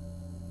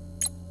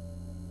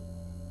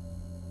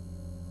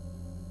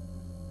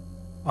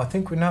 I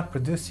think we're not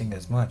producing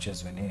as much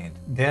as we need.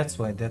 That's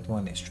why that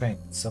one is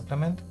strength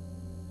supplement.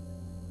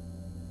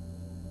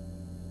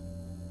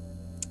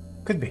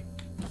 Could be.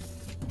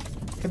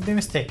 Could be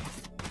mistaken.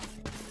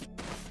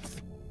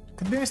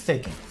 Could be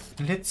mistaken.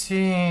 Let's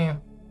see.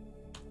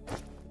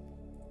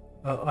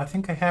 I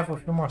think I have a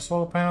few more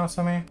solar panels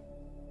on me.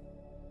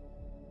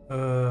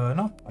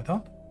 No, I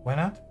don't. Why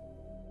not?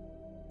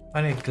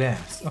 I need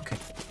glass. Okay.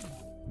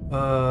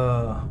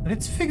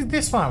 Let's fix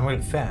this one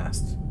real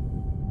fast.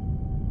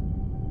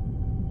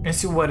 And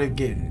see what it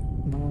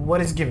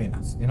is giving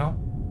us, you know?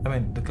 I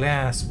mean, the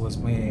glass was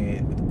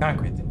made with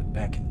concrete in the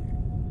back in here.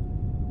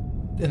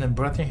 Then I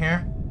brought in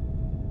here.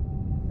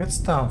 Good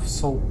stuff.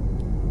 So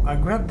I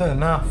grabbed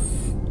enough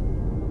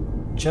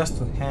just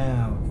to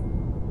have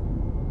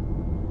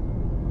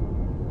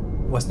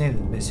what's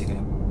needed,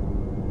 basically.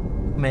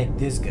 Make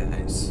these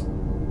guys.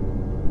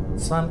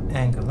 Sun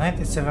angle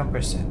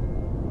 97%.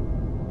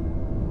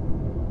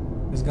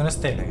 It's gonna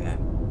stay like that.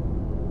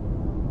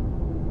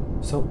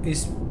 So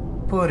it's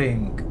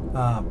putting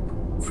up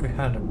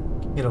 300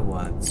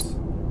 kilowatts.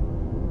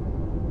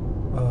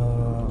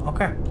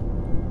 Okay.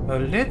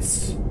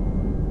 Let's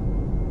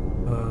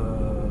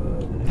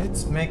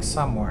make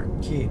some more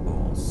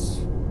cables.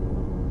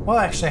 Well,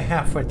 actually, I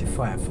have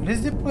 45.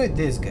 Let's deploy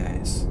these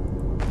guys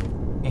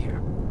in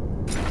here.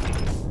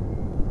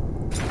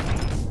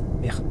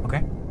 Yeah.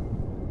 Okay.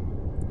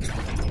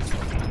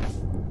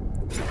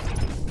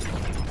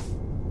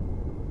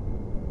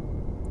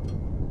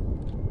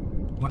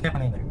 What's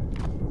happening there?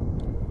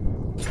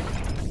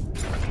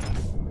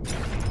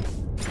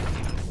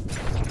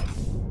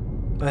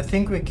 I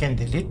think we can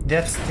delete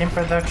that steam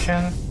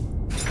production,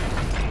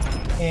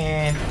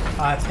 and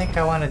I think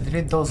I want to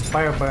delete those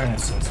fire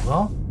burners as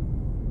well.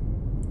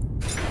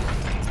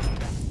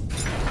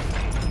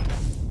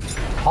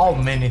 How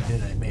many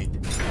did I make?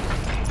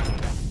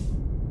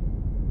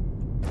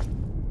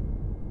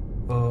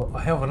 Oh,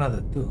 I have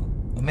another 2.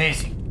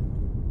 Amazing.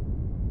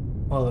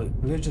 Well,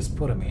 let's just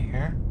put them in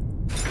here.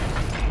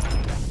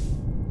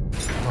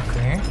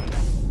 Okay.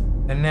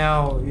 And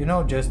now, you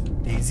know, just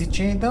daisy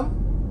chain them.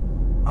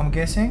 I'm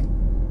guessing.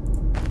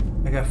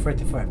 I got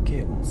 35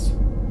 cables.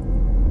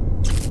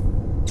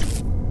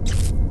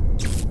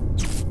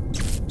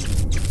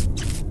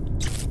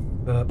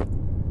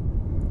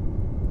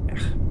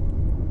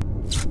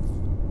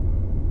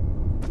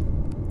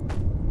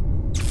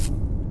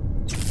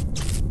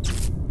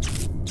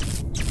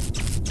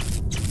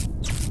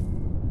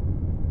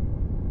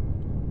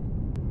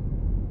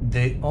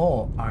 They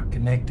all are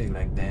connected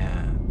like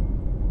that.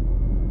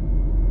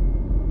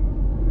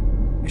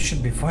 It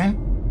should be fine.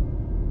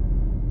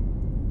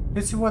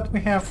 let's see what we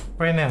have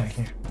right now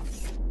here.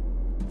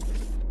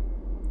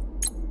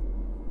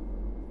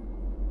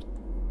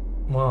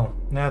 Wow,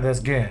 now that's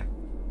good.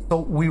 So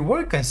we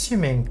were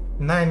consuming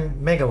 9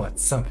 megawatts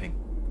something.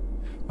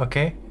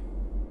 Okay,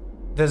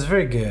 that's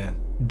very good.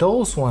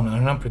 Those one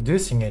are not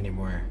producing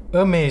anymore.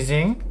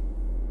 Amazing.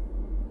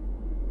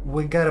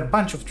 We got a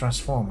bunch of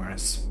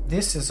transformers.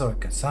 This is our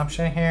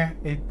consumption here,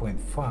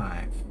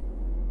 8.5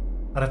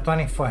 out of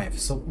 25.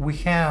 So we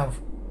have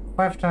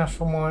 5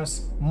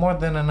 transformers, more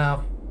than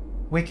enough.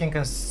 We can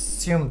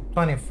consume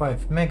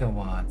 25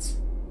 megawatts.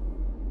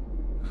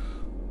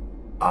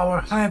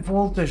 Our high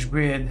voltage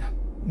grid,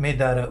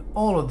 made out of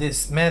all of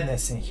this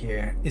madness in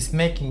here, is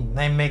making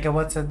 9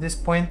 megawatts at this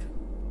point,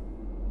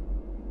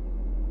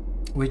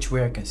 which we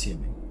are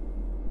consuming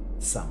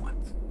somewhat.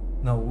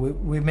 No,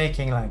 we're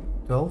making like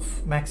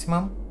 12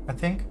 maximum, I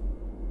think.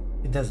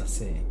 It doesn't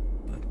say,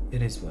 but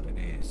it is what it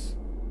is.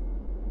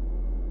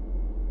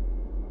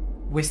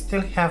 We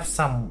still have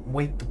some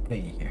way to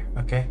play here,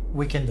 okay?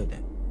 We can do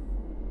that.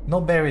 No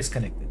berries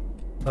connected.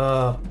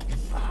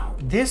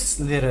 This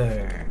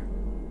little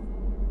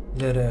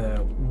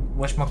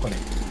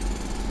whatchamacallit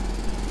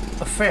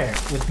affair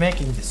with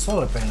making the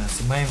solar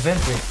panels in my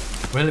inventory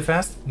really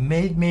fast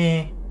made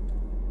me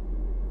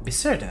be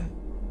certain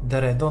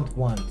that I don't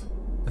want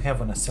to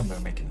have an assembler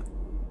making it.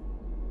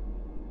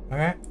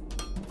 Alright?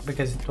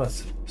 Because it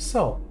was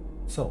so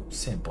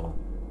simple.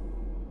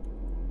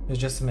 It's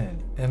just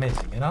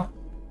amazing, you know?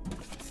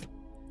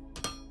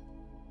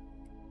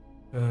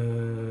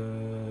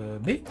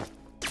 B?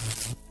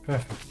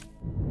 Perfect.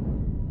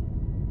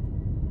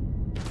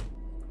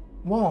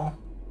 Well,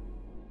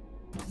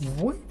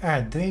 we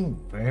are doing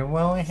very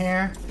well in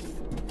here,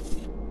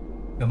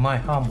 in my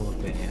humble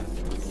opinion.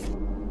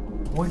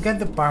 We got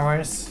the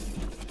powers,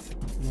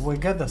 we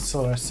got the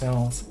solar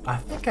cells. I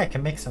think I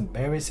can make some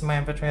berries in my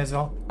inventory as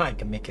well. I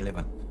can make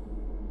 11.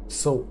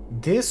 So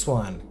this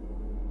one,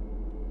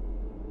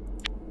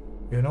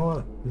 you know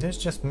what, let's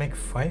just make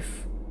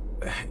 5.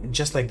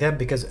 Just like that,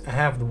 because I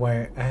have the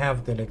wire, I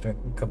have the electric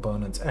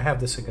components, I have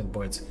the circuit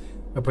boards.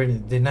 Apparently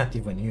they're not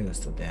even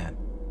used to that.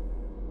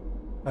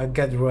 I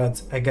got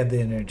rods, I got the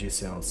energy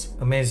cells.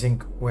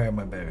 Amazing. Where are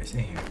my berries?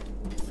 In here.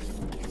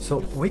 So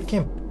we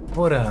can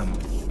put them,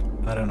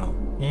 I don't know,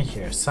 in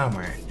here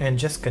somewhere and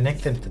just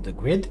connect them to the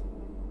grid.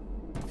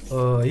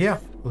 Yeah,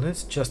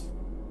 let's just...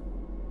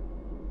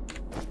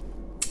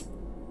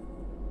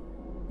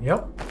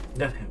 Yep,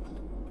 that happened.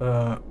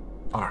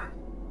 R.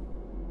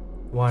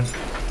 1,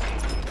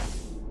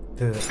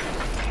 2,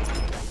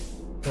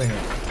 3,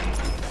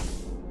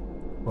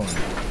 4,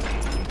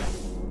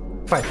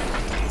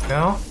 5.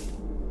 Now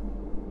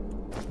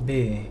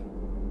B,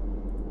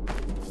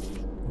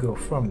 go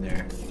from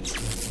there.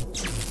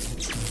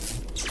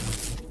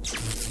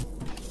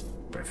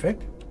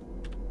 Perfect.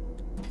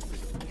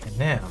 And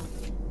now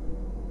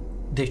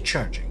they're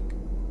charging.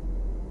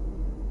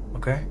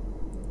 Okay,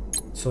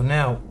 so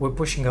now we're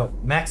pushing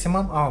out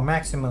maximum. Our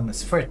maximum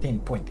is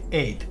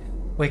 13.8.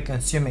 We're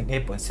consuming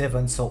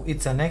 8.7, so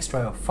it's an extra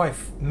of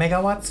 5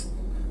 megawatts.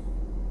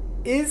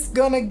 It's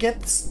gonna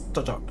get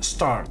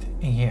started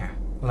in here,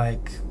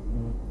 like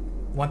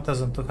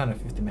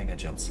 1250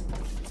 megajoules.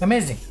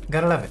 Amazing,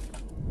 gotta love it.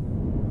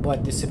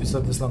 But this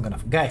episode is long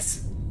enough.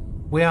 Guys,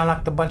 we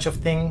unlocked a bunch of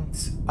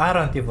things. I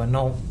don't even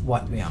know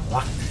what we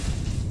unlocked.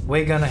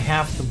 We're gonna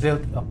have to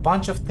build a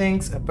bunch of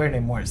things. Apparently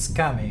more is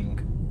coming.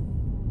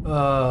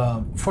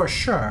 For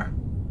sure,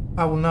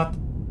 I will not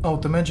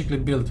automatically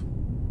build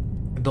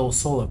those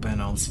solar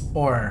panels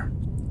or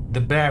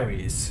the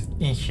berries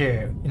in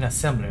here in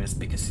assemblers,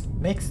 because it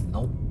makes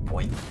no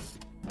point.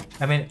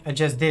 I mean, I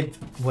just did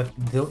what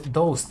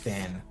those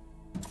 10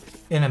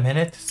 in a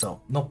minute,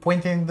 so no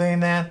point in doing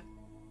that.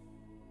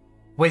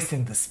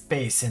 Wasting the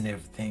space and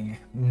everything.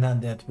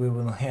 Not that we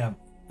will have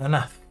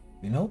enough,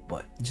 you know,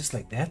 but just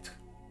like that.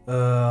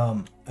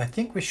 I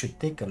think we should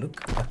take a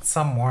look at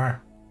some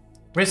more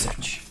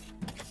research.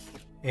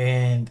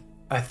 And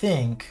I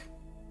think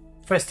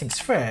first things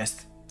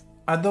first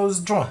are those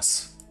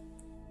drones.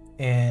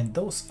 And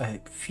those,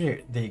 I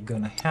fear they're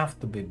gonna have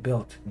to be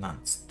built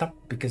non-stop,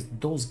 because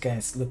those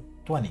guys look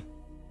 20.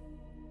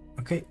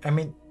 Okay, I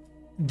mean,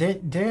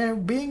 they're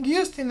being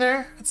used in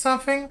there at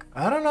something,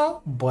 I don't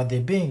know, but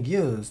they're being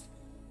used.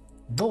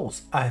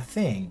 Those, I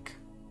think,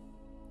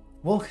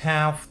 will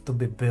have to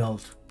be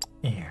built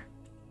in here.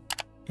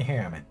 In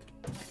here, I meant.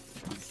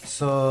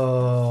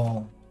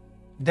 So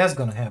that's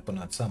gonna happen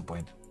at some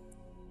point.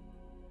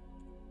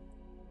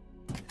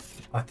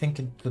 I think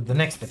into the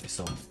next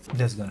episode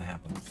that's gonna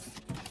happen.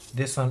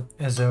 This one,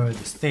 as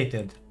already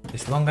stated,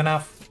 is long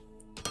enough.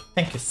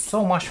 Thank you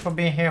so much for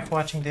being here, for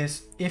watching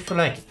this. If you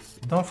like it,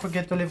 don't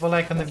forget to leave a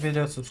like on the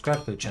video,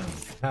 subscribe to the channel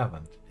if you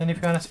haven't. And if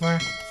you wanna see more,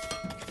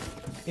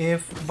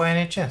 if by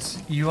any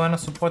chance you wanna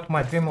support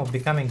my dream of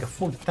becoming a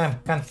full-time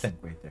content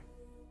creator,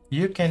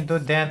 you can do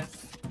that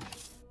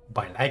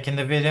by liking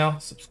the video,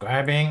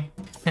 subscribing,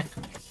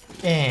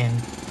 and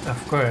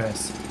of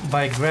course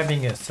by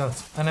grabbing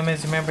yourself an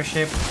amazing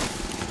membership.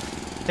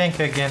 Thank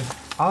you again.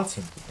 I'll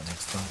see you in the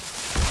next one.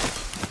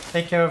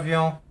 Take care of you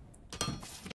all.